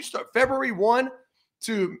next, we start February 1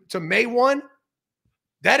 to May 1.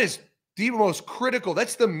 That is the most critical.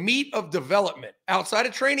 That's the meat of development. Outside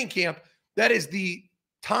of training camp, that is the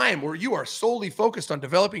time where you are solely focused on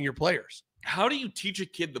developing your players. How do you teach a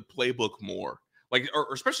kid the playbook more? Like,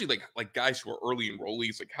 or especially like guys who are early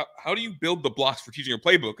enrollees, like how do you build the blocks for teaching a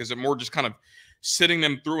playbook? Is it more just kind of sitting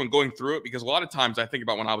them through and going through it? Because a lot of times I think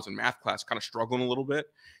about when I was in math class, kind of struggling a little bit.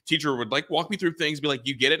 Teacher would walk me through things, be like,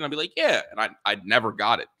 "You get it?" And I'd be like, "Yeah." And I never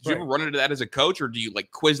got it. Did you ever run into that as a coach, or do you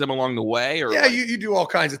quiz them along the way? Or yeah, you do all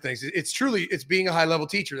kinds of things. It's being a high level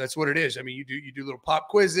teacher. That's what it is. I mean, you do little pop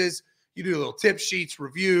quizzes, you do little tip sheets,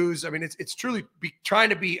 reviews. I mean, it's truly trying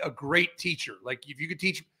to be a great teacher. Like if you could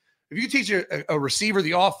teach a receiver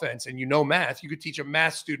the offense and math, you could teach a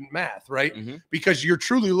math student math, right? Mm-hmm. Because you're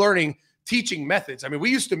truly learning teaching methods. I mean, we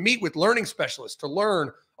used to meet with learning specialists to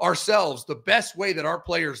learn ourselves the best way that our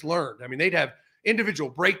players learned. I mean, they'd have individual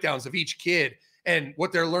breakdowns of each kid and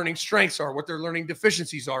what their learning strengths are, what their learning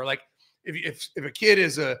deficiencies are. Like if a kid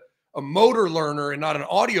is a motor learner and not an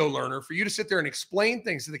audio learner, for you to sit there and explain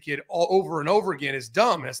things to the kid all over and over again is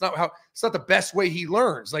dumb. It's not the best way he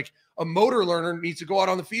learns. Like a motor learner needs to go out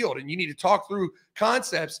on the field and you need to talk through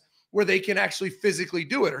concepts where they can actually physically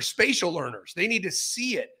do it. Or spatial learners, they need to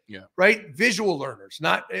see it, right? Visual learners,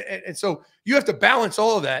 and so you have to balance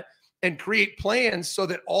all of that and create plans so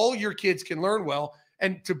that all your kids can learn well.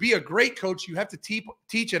 And to be a great coach, you have to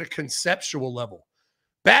teach at a conceptual level.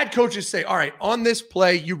 Bad coaches say, all right, on this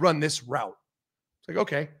play, you run this route. It's like,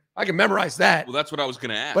 okay, I can memorize that. Well, that's what I was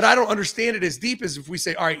going to ask. But I don't understand it as deep as if we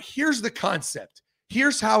say, all right, here's the concept.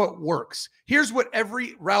 Here's how it works. Here's what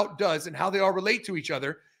every route does and how they all relate to each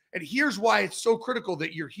other. And here's why it's so critical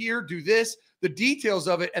that you're here, do this, the details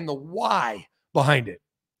of it, and the why behind it.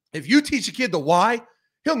 If you teach a kid the why,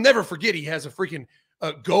 he'll never forget he has a freaking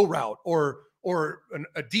go route or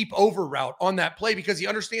a deep over route on that play because he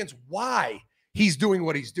understands why he's doing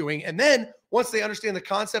what he's doing. And then once they understand the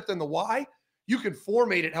concept and the why, you can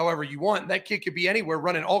formate it however you want. And that kid could be anywhere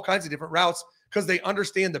running all kinds of different routes because they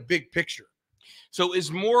understand the big picture. So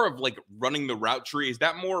is more of running the route tree, is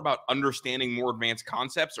that more about understanding more advanced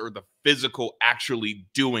concepts or the physical actually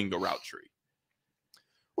doing the route tree?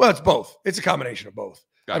 Well, it's both. It's a combination of both.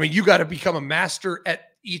 Gotcha. I mean, you got to become a master at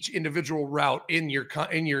each individual route in your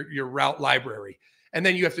route library. And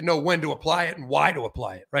then you have to know when to apply it and why to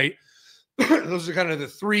apply it, right? Those are kind of the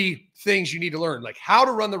three things you need to learn, like how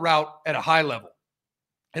to run the route at a high level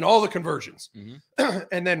and all the conversions. Mm-hmm.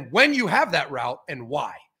 And then when you have that route and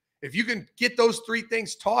why. If you can get those 3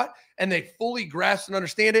 things taught and they fully grasp and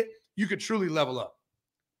understand it, you could truly level up.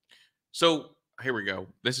 So here we go.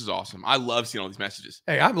 This is awesome. I love seeing all these messages.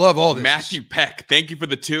 Hey, I love all this. Matthew Peck, thank you for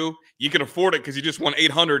the 2. You can afford it because you just won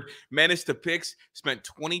 800. Menace to Picks spent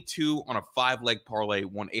 22 on a 5-leg parlay,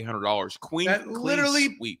 won $800. Queen, that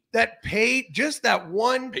literally sweep. That paid just that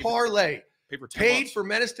one parlay. Paid for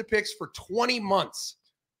Menace to Picks for 20 months.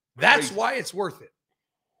 That's why it's worth it.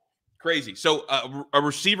 Crazy. So a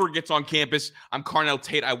receiver gets on campus. I'm Carnell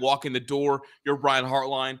Tate. I walk in the door. You're Brian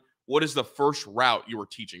Hartline. What is the first route you were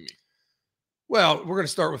teaching me? Well, we're going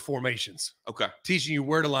to start with formations. Okay. Teaching you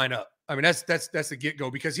where to line up. I mean, that's the get-go,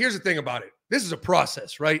 because here's the thing about it. This is a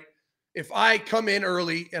process, right? If I come in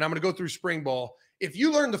early and I'm going to go through spring ball, if you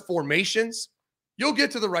learn the formations, you'll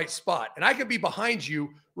get to the right spot. And I could be behind you,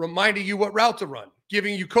 reminding you what route to run,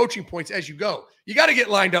 giving you coaching points as you go. You got to get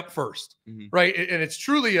lined up first, right? And it's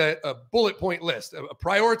truly a bullet point list, a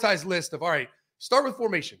prioritized list of, all right, start with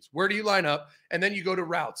formations. Where do you line up? And then you go to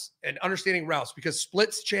routes and understanding routes, because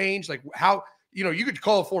splits change, like how – you could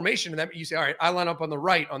call a formation and then you say, all right, I line up on the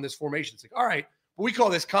right on this formation. It's like, all right, but we call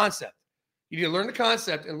this concept. You need to learn the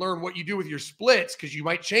concept and learn what you do with your splits, because you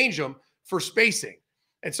might change them for spacing.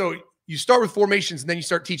 And so you start with formations and then you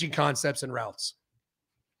start teaching concepts and routes.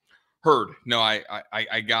 Heard. No,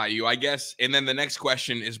 I got you, I guess. And then the next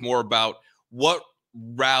question is more about what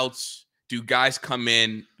routes do guys come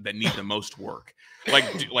in that need the most work?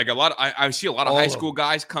 Like a lot of, I see a lot of high school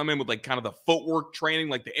guys come in with like kind of the footwork training,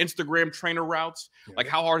 like the Instagram trainer routes. Yeah. Like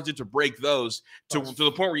how hard is it to break those to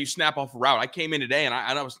the point where you snap off a route? I came in today and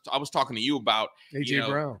I was talking to you about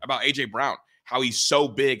AJ Brown, how he's so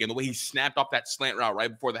big and the way he snapped off that slant route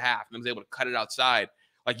right before the half and was able to cut it outside.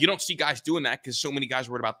 Like you don't see guys doing that because so many guys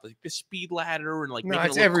are worried about the speed ladder and like no,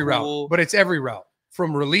 it's every route, but it's every route.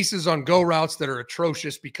 From releases on go routes that are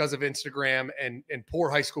atrocious because of Instagram and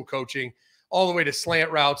poor high school coaching, all the way to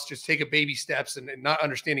slant routes, just take a baby steps and not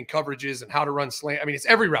understanding coverages and how to run slant. I mean, it's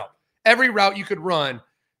every route. Every route you could run,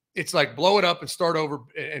 it's like blow it up and start over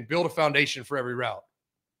and build a foundation for every route.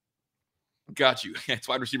 Got you. It's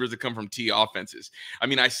wide receivers that come from T offenses. I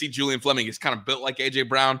mean, I see Julian Fleming is kind of built like AJ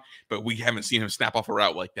Brown, but we haven't seen him snap off a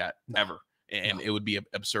route like that ever. And it would be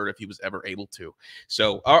absurd if he was ever able to.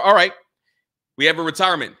 So, all right. We have a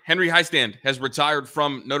retirement. Henry Highstand has retired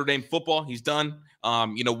from Notre Dame football. He's done.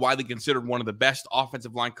 Widely considered one of the best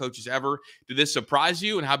offensive line coaches ever. Did this surprise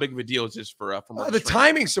you? And how big of a deal is this for the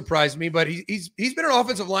timing surprised me, but he's been an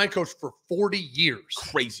offensive line coach for 40 years.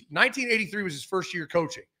 Crazy. 1983 was his first year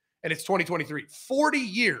coaching, and it's 2023. 40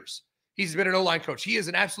 years he's been an O-line coach. He is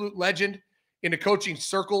an absolute legend in the coaching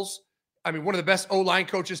circles. I mean, one of the best O-line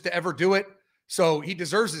coaches to ever do it. So he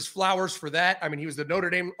deserves his flowers for that. I mean, he was the Notre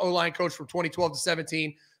Dame O-line coach from 2012 to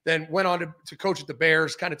 17, then went on to coach at the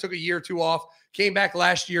Bears, kind of took a year or two off, came back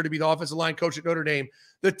last year to be the offensive line coach at Notre Dame.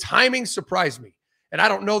 The timing surprised me. And I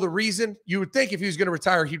don't know the reason. You would think if he was going to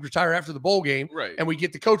retire, he'd retire after the bowl game, right, and we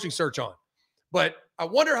get the coaching search on. But I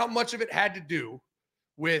wonder how much of it had to do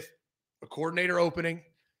with a coordinator opening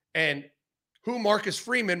and who Marcus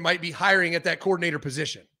Freeman might be hiring at that coordinator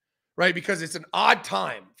position, right? Because it's an odd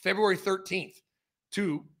time, February 13th,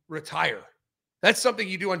 to retire. That's something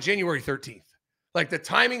you do on January 13th. Like the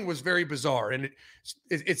timing was very bizarre. And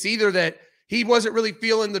it's either that he wasn't really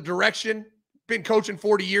feeling the direction, been coaching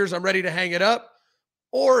 40 years, I'm ready to hang it up,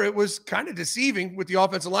 or it was kind of deceiving with the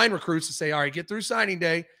offensive line recruits to say, all right, get through signing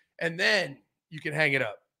day, and then you can hang it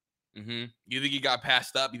up. Mm-hmm. You think he got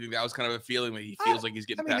passed up? You think that was kind of a feeling that he feels like he's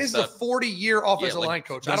getting passed up? This is a 40-year offensive line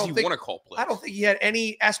coach. I don't think he had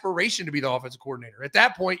any aspiration to be the offensive coordinator. At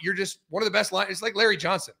that point, you're just one of the best line. It's like Larry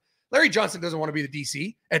Johnson. Larry Johnson doesn't want to be the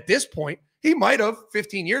DC. At this point, he might have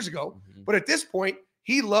 15 years ago, but at this point,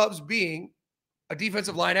 he loves being a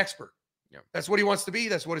defensive line expert. Yeah. That's what he wants to be.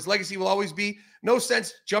 That's what his legacy will always be. No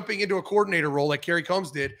sense jumping into a coordinator role like Kerry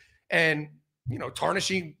Combs did and,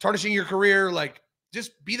 tarnishing your career. Like,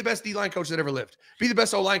 just be the best D-line coach that ever lived. Be the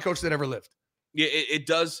best O-line coach that ever lived. Yeah, it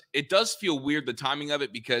does feel weird, the timing of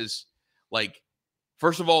it, because, like,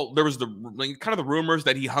 first of all, there was the rumors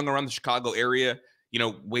that he hung around the Chicago area,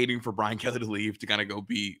 waiting for Brian Kelly to leave to kind of go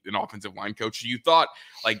be an offensive line coach. So you thought,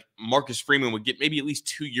 like, Marcus Freeman would get maybe at least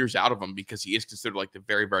 2 years out of him because he is considered, like, the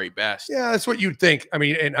very, very best. Yeah, that's what you'd think. I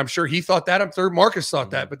mean, and I'm sure he thought that. I'm sure Marcus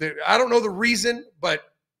thought that. But I don't know the reason,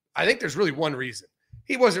 but I think there's really one reason.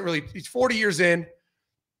 He's 40 years in.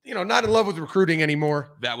 Not in love with recruiting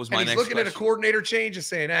anymore. That was my next question. He's looking at a coordinator change and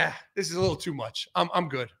saying, this is a little too much. I'm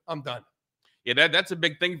good. I'm done. Yeah, that's a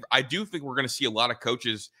big thing. I do think we're going to see a lot of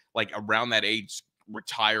coaches like around that age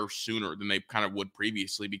retire sooner than they kind of would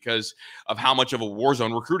previously because of how much of a war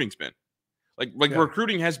zone recruiting's been. Like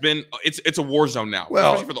recruiting has been, it's a war zone now.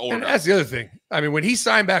 Well, especially for the older and guys. that's the other thing. I mean, when he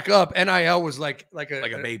signed back up, NIL was like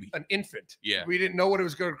a baby, an infant. Yeah, we didn't know what it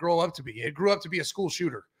was going to grow up to be. It grew up to be a school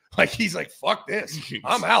shooter. Like he's like, fuck this,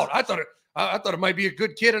 I'm out. I thought it might be a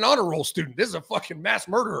good kid, an honor roll student. This is a fucking mass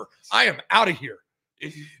murderer. I am out of here.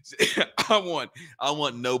 I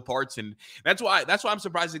want no parts, and that's why I'm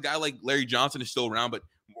surprised a guy like Larry Johnson is still around. But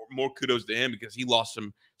more kudos to him because he lost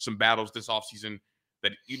some battles this offseason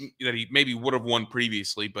that he maybe would have won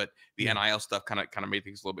previously, but the NIL stuff kind of made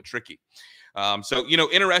things a little bit tricky. So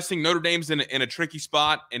interesting. Notre Dame's in a tricky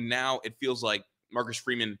spot, and now it feels like Marcus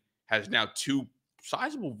Freeman has now 2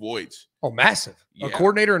 sizable voids. Oh, massive! Yeah. A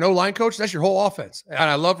coordinator and O-line coach. That's your whole offense. And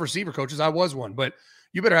I love receiver coaches. I was one, but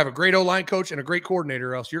you better have a great O-line coach and a great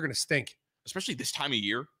coordinator, or else you're going to stink. Especially this time of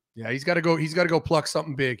year. Yeah, he's got to go pluck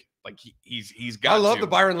something big. Like he's got. I love the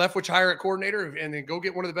Byron Leftwich hire at coordinator, and then go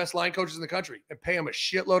get one of the best line coaches in the country and pay him a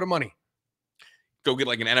shitload of money. Go get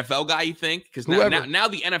like an NFL guy, you think? Because now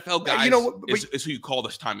the NFL guy is who you call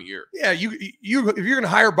this time of year. Yeah, you if you're going to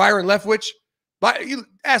hire Byron Leftwich, you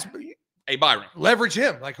ask, hey Byron, leverage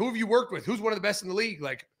him. Like, who have you worked with? Who's one of the best in the league?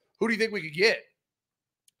 Like, who do you think we could get?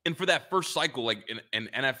 And for that first cycle, like an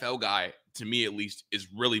NFL guy, to me at least, is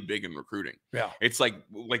really big in recruiting. Yeah, it's like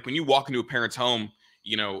when you walk into a parent's home,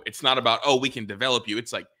 it's not about, oh, we can develop you.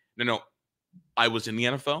 It's like, no, I was in the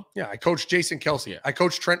NFL. Yeah, I coached Jason Kelsey. Yeah. I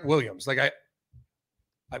coached Trent Williams. Like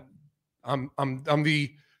I'm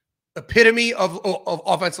the epitome of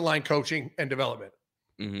offensive line coaching and development.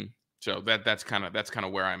 Mm-hmm. So that's kind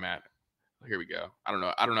of where I'm at. Here we go. I don't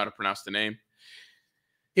know how to pronounce the name.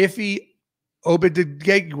 Ife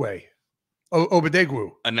Obadegwu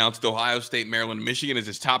announced Ohio State, Maryland, Michigan as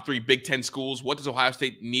his top 3 Big Ten schools. What does Ohio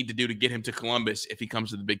State need to do to get him to Columbus if he comes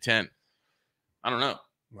to the Big Ten? I don't know.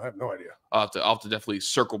 I have no idea. I'll have to definitely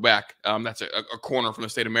circle back. That's a corner from the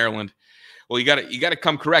state of Maryland. Well, you got to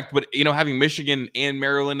come correct, but having Michigan and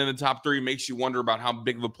Maryland in the top 3 makes you wonder about how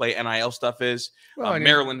big of a play NIL stuff is. Well,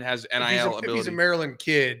 Maryland has NIL ability. If he's a Maryland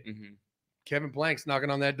kid, Kevin Blank's knocking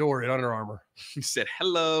on that door at Under Armour. He said,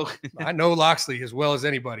 hello. I know Loxley as well as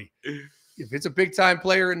anybody. If it's a big-time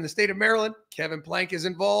player in the state of Maryland, Kevin Blank is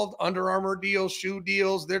involved. Under Armour deals, shoe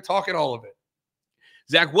deals, they're talking all of it.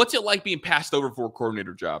 Zach, what's it like being passed over for a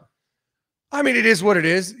coordinator job? I mean, it is what it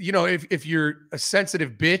is. If you're a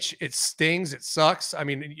sensitive bitch, it stings, it sucks. I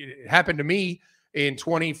mean, it happened to me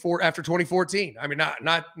after 2014. I mean,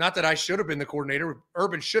 not that I should have been the coordinator.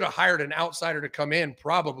 Urban should have hired an outsider to come in,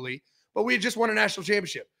 probably, but we had just won a national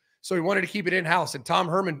championship. So he wanted to keep it in-house. And Tom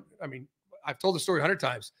Herman, I mean, I've told the story 100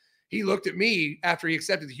 times. He looked at me after he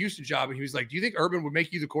accepted the Houston job, and he was like, "Do you think Urban would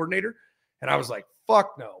make you the coordinator?" And I was like,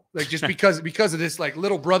 "Fuck no!" Like, just because of this like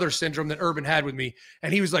little brother syndrome that Urban had with me.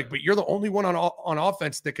 And he was like, "But you're the only one on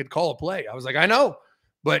offense that could call a play." I was like, "I know,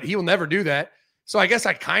 but he will never do that." So I guess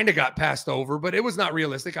I kind of got passed over, but it was not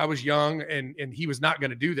realistic. I was young, and he was not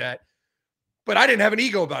going to do that. But I didn't have an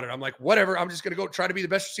ego about it. I'm like, whatever. I'm just going to go try to be the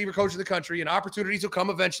best receiver coach in the country, and opportunities will come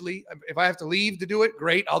eventually. If I have to leave to do it,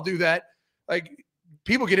 great, I'll do that. Like,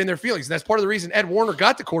 people get in their feelings. And that's part of the reason Ed Warner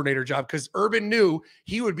got the coordinator job, because Urban knew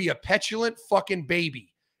he would be a petulant fucking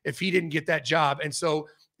baby if he didn't get that job. And so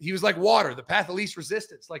he was like water, the path of least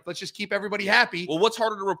resistance. Like, let's just keep everybody happy. Well, what's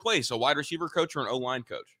harder to replace, a wide receiver coach or an O-line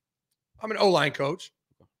coach? I'm an O-line coach.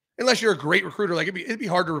 Unless you're a great recruiter. Like, it'd be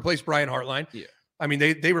hard to replace Brian Hartline. Yeah. I mean,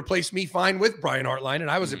 they replaced me fine with Brian Hartline, and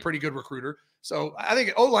I was a pretty good recruiter. So I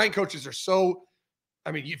think O-line coaches are so,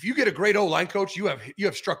 I mean, if you get a great O-line coach, you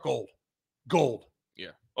have struck gold. Gold.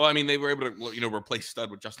 Yeah. Well, I mean, they were able to, replace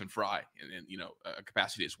stud with Justin Fry and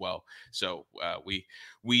capacity as well. So we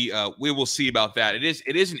will see about that. It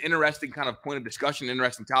is an interesting kind of point of discussion,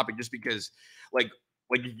 interesting topic, just because like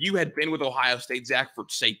if you had been with Ohio State, Zach, for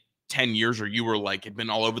say 10 years, or you were had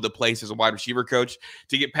been all over the place as a wide receiver coach,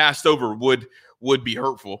 to get passed over would be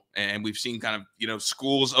hurtful. And we've seen kind of,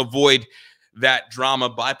 schools avoid that drama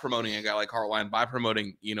by promoting a guy like Hartline, by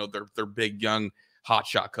promoting, their big, young,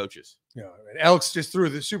 hotshot coaches. Yeah. And Alex just threw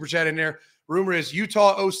the super chat in there. Rumor is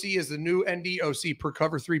Utah OC is the new ND OC per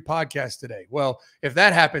Cover 3 podcast today. Well, if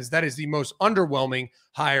that happens, that is the most underwhelming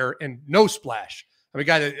hire and no splash. I mean,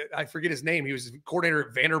 guy that I forget his name. He was coordinator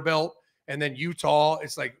at Vanderbilt and then Utah.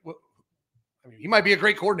 It's like, I mean, he might be a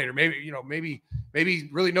great coordinator. Maybe, maybe he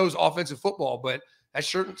really knows offensive football, but that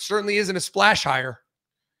certainly isn't a splash hire.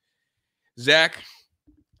 Zach,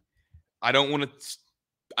 I don't want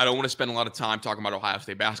to spend a lot of time talking about Ohio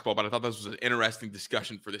State basketball, but I thought this was an interesting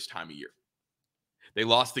discussion for this time of year. They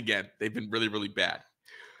lost again. They've been really, really bad.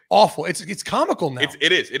 Awful. It's comical now.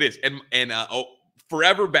 It is. And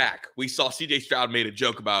forever back, we saw CJ Stroud made a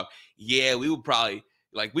joke about, yeah, we would probably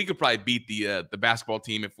Like, we could probably beat the basketball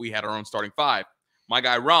team if we had our own starting five. My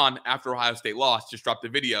guy Ron, after Ohio State lost, just dropped a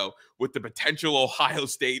video with the potential Ohio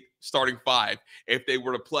State starting five if they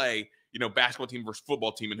were to play, basketball team versus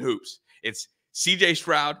football team in hoops. It's CJ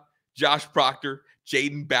Stroud, Josh Proctor,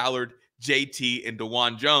 Jaden Ballard, JT, and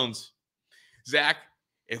DeJuan Jones. Zach,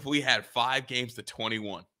 if we had 5 games to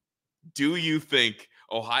 21, do you think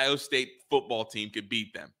Ohio State football team could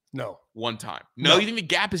beat them? No. One time. No, you think the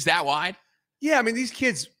gap is that wide? Yeah, I mean, these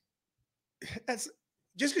kids,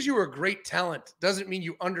 just because you were a great talent doesn't mean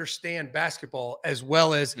you understand basketball as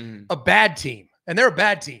well as a bad team. And they're a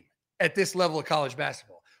bad team at this level of college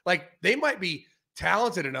basketball. Like, they might be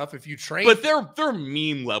talented enough if you train. But they're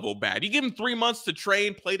meme level bad. You give them 3 months to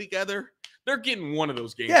train, play together, they're getting one of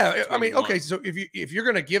those games. Yeah, I mean, okay, so if you're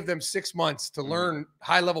going to give them 6 months to learn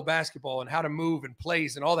high-level basketball and how to move and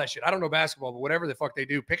plays and all that shit. I don't know basketball, but whatever the fuck they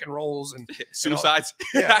do, pick and rolls and suicides.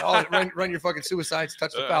 Run your fucking suicides,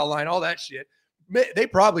 touch the foul line, all that shit. They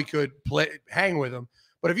probably could hang with them.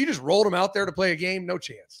 But if you just rolled them out there to play a game, no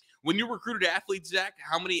chance. When you recruited athletes, Zach,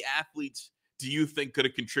 how many athletes do you think could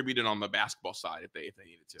have contributed on the basketball side if they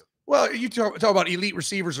needed to? Well, you talk about elite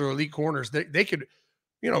receivers or elite corners. They could,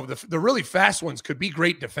 the really fast ones could be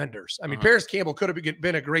great defenders. I mean, Paris Campbell could have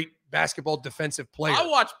been a great basketball defensive player. I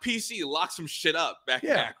watched PC lock some shit up back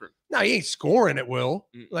in Akron. No, he ain't scoring at will.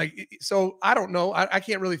 So I don't know. I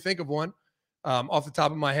can't really think of one off the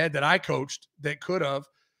top of my head that I coached that could have,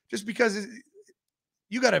 just because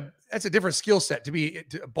that's a different skill set to be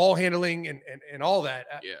ball handling and all that.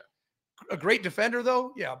 Yeah. A great defender,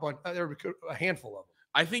 though, but there would be a handful of them.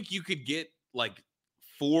 I think you could get like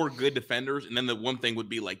 4 good defenders, and then the one thing would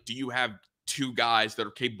be like, do you have 2 guys that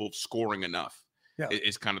are capable of scoring enough? Yeah.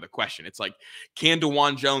 Is kind of the question. It's like, can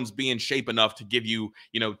DeJuan Jones be in shape enough to give you,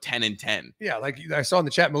 10 and 10? Yeah, like I saw in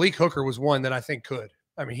the chat, Malik Hooker was one that I think could.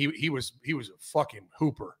 I mean, he was a fucking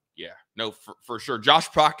hooper. Yeah, no, for sure.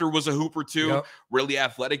 Josh Proctor was a hooper too, really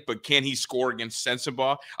athletic, but can he score against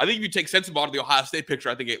Sensabaugh? I think if you take Sensabaugh to the Ohio State picture,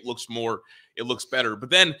 I think it looks better.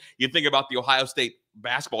 But then you think about the Ohio State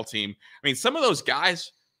basketball team. I mean, some of those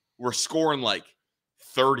guys were scoring like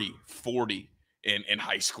 30, 40 in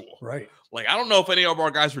high school. Right. Like, I don't know if any of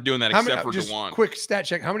our guys were doing that except for DeJuan. Quick stat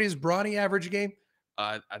check. How many does Bronny average a game?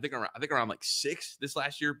 I think around like 6 this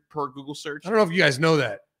last year per Google search. I don't know if you guys know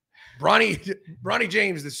that. Bronny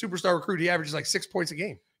James, the superstar recruit, he averages like 6 points a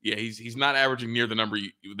game. Yeah, he's not averaging near the number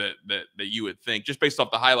that you would think, just based off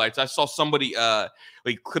the highlights. I saw somebody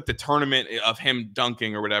clip the tournament of him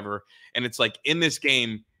dunking or whatever, and it's like, in this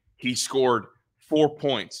game he scored 4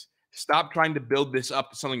 points. Stop trying to build this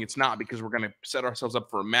up to something it's not, because we're going to set ourselves up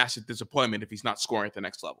for a massive disappointment if he's not scoring at the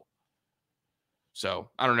next level. So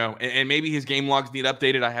I don't know, and maybe his game logs need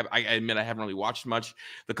updated. I admit I haven't really watched much.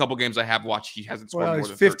 The couple games I have watched, he hasn't scored more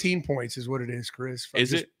than 15 points is what it is, Chris.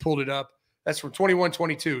 Is it? Pulled it up. That's from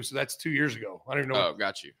 21-22, so that's 2 years ago. I don't even know. Oh,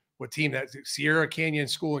 got you. What team that? Sierra Canyon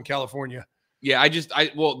School in California. Yeah, I just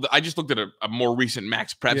looked at a more recent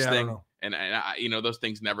Max Preps thing, and those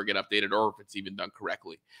things never get updated, or if it's even done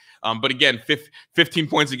correctly. But again, 15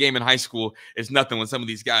 points a game in high school is nothing when some of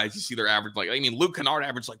these guys, you see their average. Luke Kennard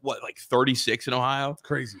averaged like 36 in Ohio.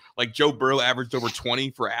 Crazy. Like Joe Burrow averaged over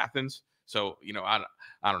 20 for Athens. So,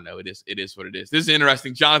 I don't know. It is what it is. This is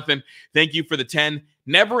interesting. Jonathan, thank you for the 10.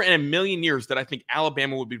 Never in a million years that I think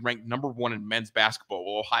Alabama would be ranked number 1 in men's basketball,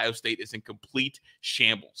 while Ohio State is in complete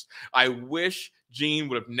shambles. I wish Gene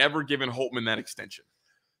would have never given Holtman that extension.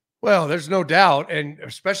 Well, there's no doubt, and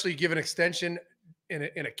especially given extension in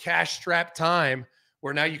a cash-strapped time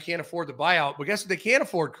where now you can't afford the buyout. But guess what they can't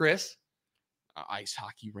afford, Chris? Ice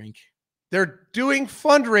hockey rink. They're doing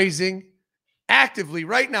fundraising actively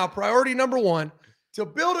right now, priority number 1, to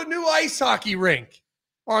build a new ice hockey rink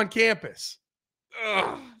on campus.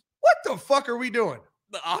 Ugh. What the fuck are we doing?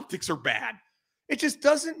 The optics are bad. It just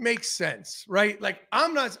doesn't make sense, right? Like,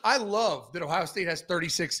 I love that Ohio State has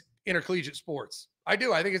 36 intercollegiate sports. I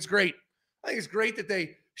do. I think it's great. I think it's great that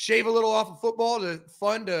they shave a little off of football to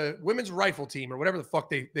fund a women's rifle team or whatever the fuck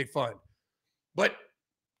they fund. But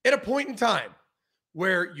at a point in time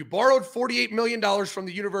where you borrowed $48 million from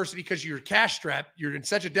the university because you're cash strapped, you're in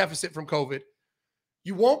such a deficit from COVID,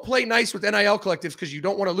 you won't play nice with NIL collectives because you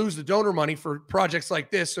don't want to lose the donor money for projects like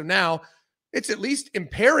this. So now it's at least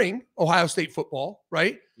impairing Ohio State football,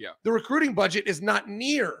 right? Yeah. The recruiting budget is not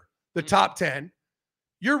near the top 10.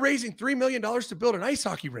 You're raising $3 million to build an ice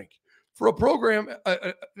hockey rink for a program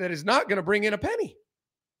that is not going to bring in a penny.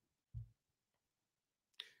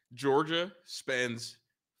 Georgia spends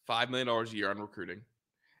 $5 million a year on recruiting.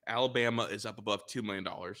 Alabama is up above $2 million.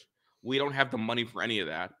 We don't have the money for any of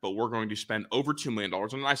that, but we're going to spend over $2 million on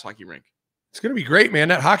an ice hockey rink. It's going to be great, man.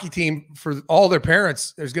 That hockey team, for all their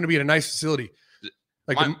parents, there's going to be in a nice facility.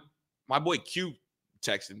 Like my boy Q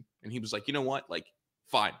texted, and he was like, you know what? Like,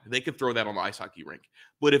 fine, they could throw that on the ice hockey rink.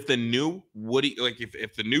 But if the new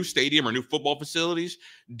if the new stadium or new football facilities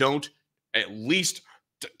don't at least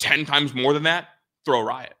 10 times more than that, throw a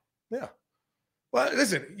riot. Yeah. Well,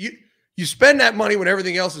 listen, you spend that money when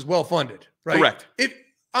everything else is well funded, right? Correct.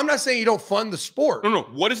 I'm not saying you don't fund the sport. No.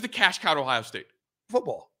 What is the cash cow to Ohio State?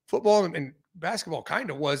 Football and basketball kind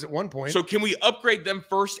of was at one point. So can we upgrade them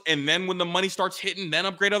first, and then when the money starts hitting, then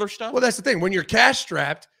upgrade other stuff? Well, that's the thing. When you're cash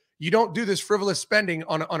strapped, you don't do this frivolous spending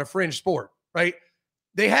on a fringe sport, right?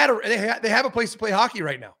 They have a place to play hockey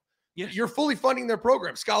right now. Yes. You're fully funding their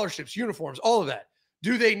program, scholarships, uniforms, all of that.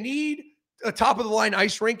 Do they need a top of the line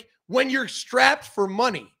ice rink when you're strapped for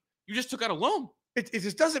money? You just took out a loan. It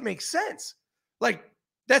just doesn't make sense. Like,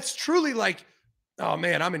 that's truly like, oh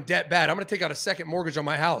man, I'm in debt bad. I'm going to take out a second mortgage on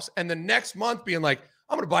my house. And the next month being like,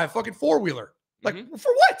 I'm going to buy a fucking four-wheeler. Like,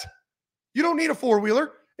 for what? You don't need a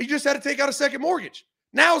four-wheeler. You just had to take out a second mortgage.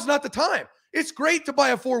 Now's not the time. It's great to buy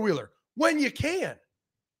a four-wheeler when you can.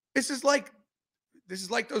 This is like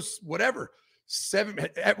those whatever 7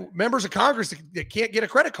 members of Congress that can't get a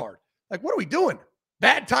credit card. Like, what are we doing?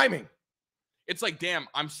 Bad timing. It's like, damn,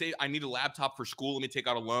 I need a laptop for school. Let me take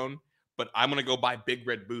out a loan, but I'm going to go buy big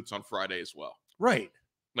red boots on Friday as well. Right.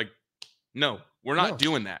 Like, no, we're not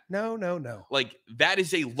doing that. No. Like, that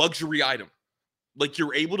is a luxury item. Like,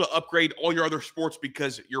 you're able to upgrade all your other sports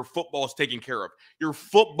because your football is taken care of. Your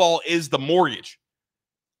football is the mortgage.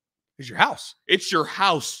 It's your house. It's your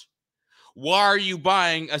house. Why are you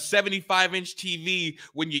buying a 75-inch TV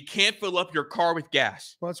when you can't fill up your car with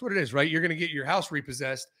gas? Well, that's what it is, right? You're going to get your house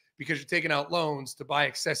repossessed because you're taking out loans to buy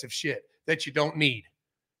excessive shit that you don't need.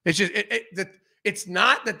 It's just it's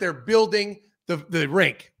not that they're building the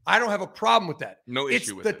rink. I don't have a problem with that. No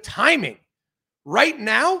issue with it. It's the timing. Right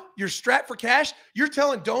now, you're strapped for cash. You're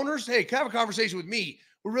telling donors, hey, have a conversation with me.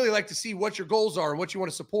 We'd really like to see what your goals are and what you want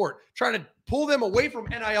to support. Trying to pull them away from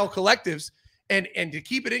NIL collectives and to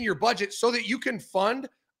keep it in your budget so that you can fund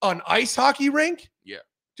an ice hockey rink. Yeah.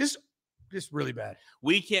 Just really bad.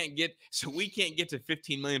 We can't get to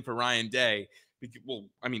 15 million for Ryan Day. Well,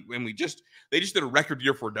 I mean, they just did a record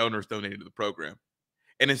year for donors donating to the program.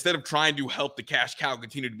 And instead of trying to help the cash cow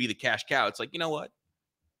continue to be the cash cow, it's like, you know what?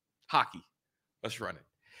 Hockey. Let's run it.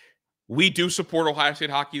 We do support Ohio State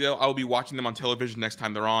hockey, though. I will be watching them on television next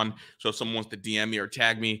time they're on. So if someone wants to DM me or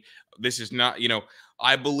tag me, this is not,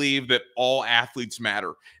 I believe that all athletes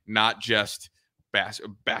matter, not just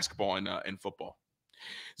basketball and football.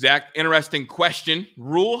 Zach, interesting question.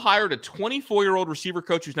 Rule hired a 24-year-old receiver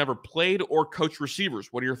coach who's never played or coached receivers.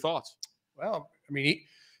 What are your thoughts? Well, I mean,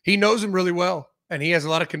 he knows him really well, and he has a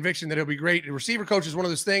lot of conviction that he'll be great. The receiver coach is one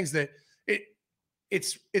of those things that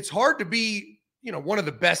it's hard to be, one of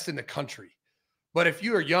the best in the country. But if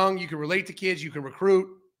you are young, you can relate to kids, you can recruit,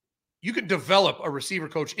 you can develop a receiver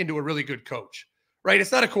coach into a really good coach, right?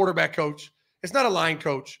 It's not a quarterback coach. It's not a line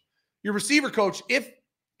coach. Your receiver coach, if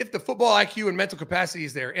the football IQ and mental capacity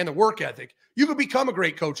is there and the work ethic, you could become a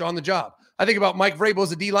great coach on the job. I think about Mike Vrabel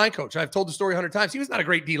as a D-line coach. I've told the story 100 times. He was not a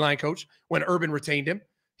great D-line coach when Urban retained him.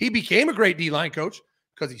 He became a great D-line coach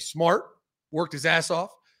because he's smart, worked his ass off.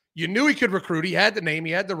 You knew he could recruit. He had the name.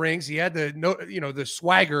 He had the rings. He had the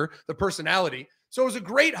swagger, the personality. So it was a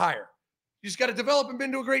great hire. You just got to develop him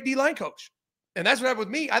into a great D-line coach. And that's what happened with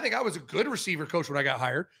me. I think I was a good receiver coach when I got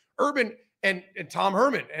hired. Urban and Tom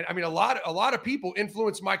Herman. And I mean, a lot of people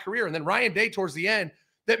influenced my career. And then Ryan Day towards the end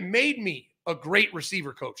that made me a great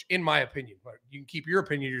receiver coach, in my opinion. But you can keep your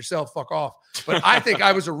opinion to yourself. Fuck off. But I think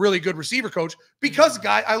I was a really good receiver coach because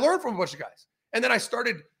I learned from a bunch of guys. And then I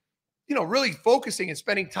started really focusing and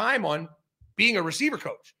spending time on being a receiver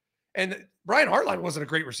coach. And Brian Hartline wasn't a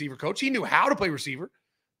great receiver coach. He knew how to play receiver,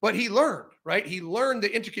 but he learned, right? He learned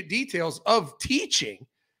the intricate details of teaching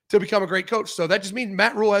to become a great coach. So that just means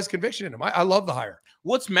Matt Rule has conviction in him. I love the hire.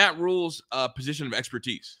 What's Matt Rule's position of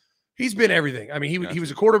expertise? He's been everything. I mean, he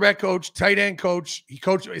was a quarterback coach, tight end coach. He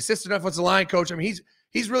coached assistant offensive line coach. I mean,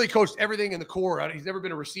 he's really coached everything in the core. He's never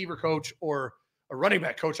been a receiver coach or a running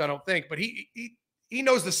back coach, I don't think, but he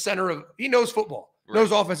knows the center of, he knows football,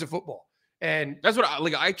 knows offensive football. And that's what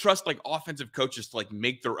I trust offensive coaches to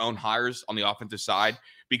make their own hires on the offensive side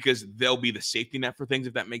because they'll be the safety net for things,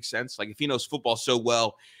 if that makes sense. Like if he knows football so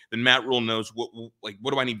well, then Matt Rule knows what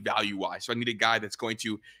do I need value wise? So I need a guy that's going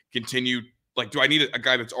to continue. Do I need a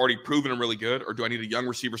guy that's already proven and really good, or do I need a young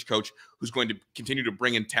receivers coach who's going to continue to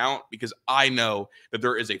bring in talent? Because I know that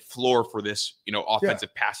there is a floor for this,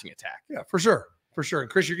 offensive passing attack. Yeah, for sure. For sure. And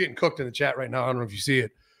Chris, you're getting cooked in the chat right now. I don't know if you see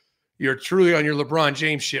it. You're truly on your LeBron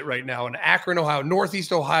James shit right now in Akron, Ohio,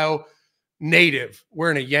 Northeast Ohio, native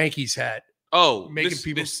wearing a Yankees hat. Oh, making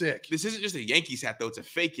people sick. This isn't just a Yankees hat though; it's a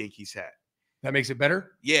fake Yankees hat. That makes it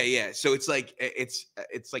better. Yeah. So it's like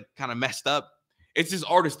like kind of messed up. It's this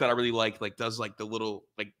artist that I really like does like the little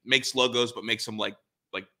like makes logos, but makes them like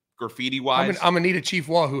graffiti wise. I'm gonna need a Chief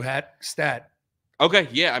Wahoo hat stat. Okay,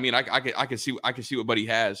 yeah. I mean, I can see what Buddy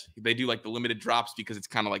has. They do like the limited drops because it's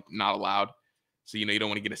kind of like not allowed. So you don't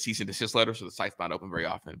want to get a cease and desist letter, so the site's not open very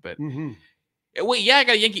often. But wait, yeah, I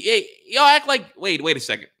got a Yankee. Hey, y'all act like wait a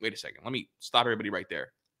second. Let me stop everybody right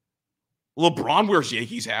there. LeBron wears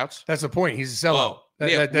Yankees hats. That's the point. He's a sellout.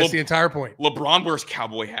 That's the entire point. LeBron wears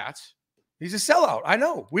cowboy hats. He's a sellout. I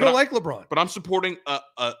know. We don't like LeBron. But I'm supporting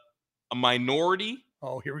a minority.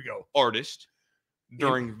 Oh, here we go. Artist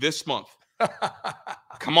during this month.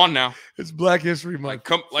 Come on now. It's Black History Month.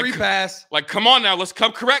 Free pass. Like, come on now. Let's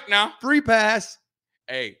come correct now. Free pass.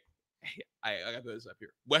 Hey, I got this up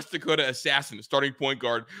here. West Dakota assassin, starting point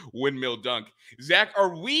guard, windmill dunk. Zach,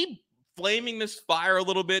 are we flaming this fire a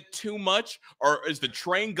little bit too much? Or is the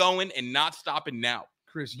train going and not stopping now?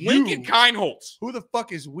 Chris, Lincoln Kindholtz. Who the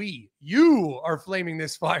fuck is we? You are flaming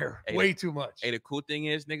this fire way too much. Hey, the cool thing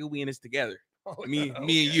is, nigga, we in this together. Oh, me and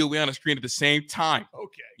you, we on the screen at the same time.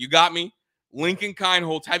 Okay. You got me? Lincoln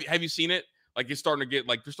Kindholtz. Have you seen it? Like, it's starting to get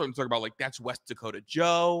like they're starting to talk about like that's West Dakota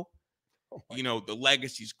Joe. Oh, the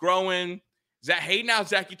legacy's growing. Zach, hey now,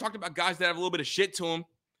 Zach, you talked about guys that have a little bit of shit to him.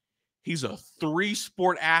 He's a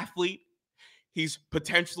 3-sport athlete. He's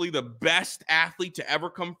potentially the best athlete to ever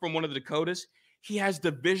come from one of the Dakotas. He has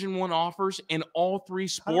Division I offers in all 3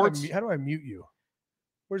 sports. How do I mute you?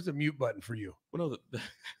 Where's the mute button for you? Well, no,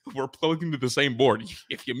 we're plugged into the same board.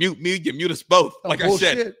 If you mute me, you mute us both. Like I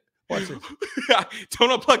said. Watch it.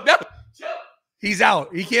 Don't unplug that. He's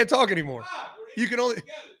out. He can't talk anymore. You can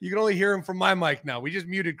only hear him from my mic now. We just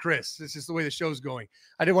muted Chris. This is the way the show's going.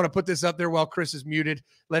 I didn't want to put this up there while Chris is muted.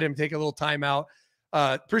 Let him take a little time out.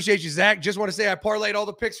 Appreciate you, Zach. Just want to say I parlayed all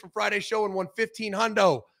the picks from Friday's show and won 15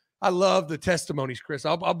 hundo. I love the testimonies, Chris.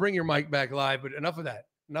 I'll bring your mic back live, but enough of that.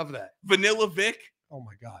 Vanilla Vic. Oh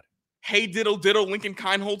my God. Hey diddle diddle. Lincoln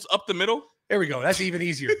Kindholtz up the middle. There we go. That's even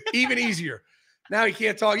easier. Even easier. Now he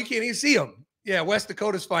can't talk. You can't even see him. Yeah, West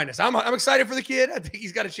Dakota's finest. I'm excited for the kid. I think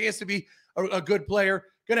he's got a chance to be a good player.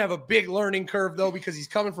 Going to have a big learning curve, though, because he's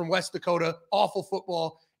coming from West Dakota, awful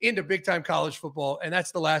football, into big-time college football. And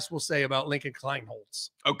that's the last we'll say about Lincoln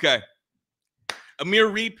Kindholtz. Okay. Amir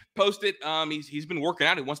Reep posted. He's been working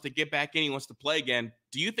out. He wants to get back in. He wants to play again.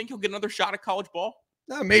 Do you think he'll get another shot at college ball?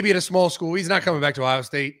 Maybe at a small school. He's not coming back to Ohio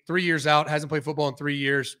State. 3 years out. Hasn't played football in 3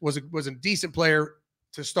 years. Was a decent player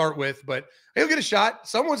to start with, but he'll get a shot.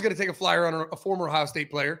 Someone's going to take a flyer on a former Ohio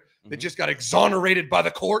State player that just got exonerated by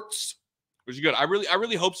the courts. Which is good. I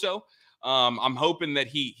really hope so. I'm hoping that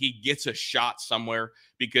he gets a shot somewhere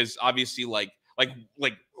because obviously like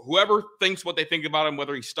whoever thinks what they think about him,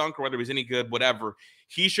 whether he stunk or whether he's any good, whatever,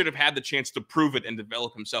 he should have had the chance to prove it and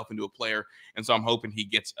develop himself into a player. And so I'm hoping he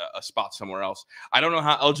gets a spot somewhere else. I don't know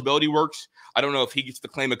how eligibility works. I don't know if he gets to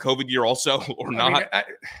claim a COVID year also or not.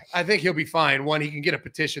 I think he'll be fine. One, he can get a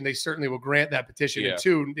petition. They certainly will grant that petition. Yeah. And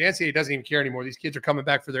two, the NCAA doesn't even care anymore. These kids are coming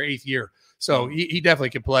back for their 8th year. So he definitely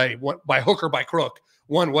can play by hook or by crook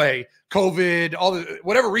one way. COVID,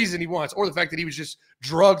 whatever reason he wants, or the fact that he was just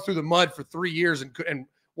drugged through the mud for 3 years and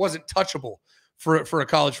wasn't touchable for a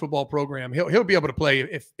college football program. He'll be able to play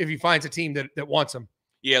if he finds a team that wants him.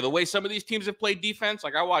 Yeah, the way some of these teams have played defense,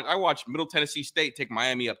 like I watched Middle Tennessee State take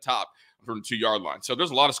Miami up top from the 2-yard line. So there's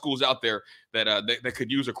a lot of schools out there that could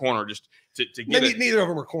use a corner just to get it. Neither of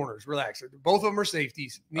them are corners. Relax. Both of them are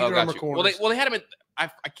safeties. Neither of them are corners. Well, they had him at,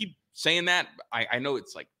 I keep saying that. I know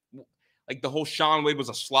it's like the whole Shaun Wade was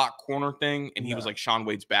a slot corner thing, and he was like Shaun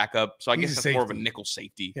Wade's backup. So I guess that's more of a nickel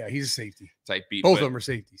safety. Yeah, he's a safety type beat. Both of them are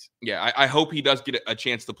safeties. Yeah, I hope he does get a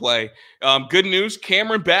chance to play. Good news: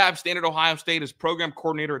 Cameron Babb, staying at Ohio State, is program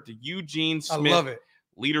coordinator at the Eugene Smith I love it.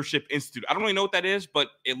 Leadership Institute. I don't really know what that is, but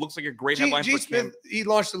it looks like a great headline for Cam. He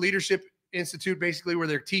launched the Leadership Institute, basically, where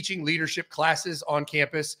they're teaching leadership classes on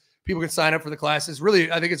campus. People can sign up for the classes.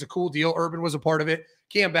 Really, I think it's a cool deal. Urban was a part of it.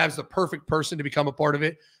 Cam Babb's the perfect person to become a part of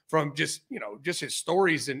it from just his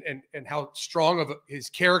stories and how strong of his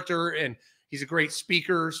character. And he's a great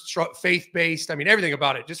speaker, faith-based. I mean, everything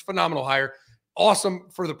about it. Just phenomenal hire. Awesome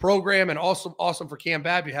for the program and awesome for Cam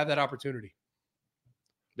Babb to have that opportunity.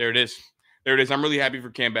 There it is. I'm really happy for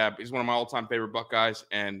Cam Babb. He's one of my all-time favorite Buckeyes,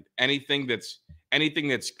 and anything that's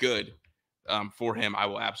good for him, I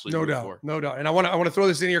will absolutely no doubt. And I want to throw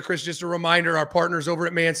this in here, Chris. Just a reminder: our partners over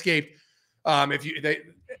at Manscaped.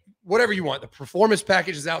 Whatever you want, the performance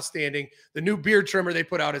package is outstanding. The new beard trimmer they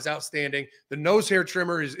put out is outstanding. The nose hair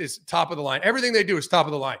trimmer is top of the line. Everything they do is top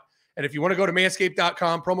of the line. And if you want to go to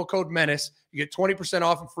manscaped.com, promo code Menace, you get 20%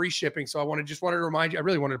 off and free shipping. So I wanted to remind you, I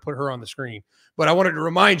really wanted to put her on the screen, but I wanted to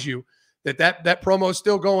remind you that promo is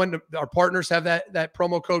still going. Our partners have that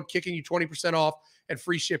promo code kicking you 20% off and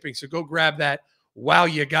free shipping. So go grab that while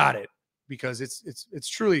you got it, because it's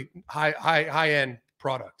truly high end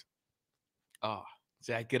product. Oh,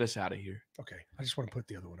 Zach, get us out of here. Okay. I just want to put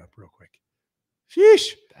the other one up real quick.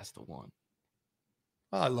 Sheesh. That's the one.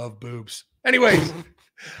 Oh, I love boobs. Anyways,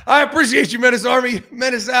 I appreciate you, Menace Army.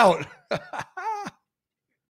 Menace out.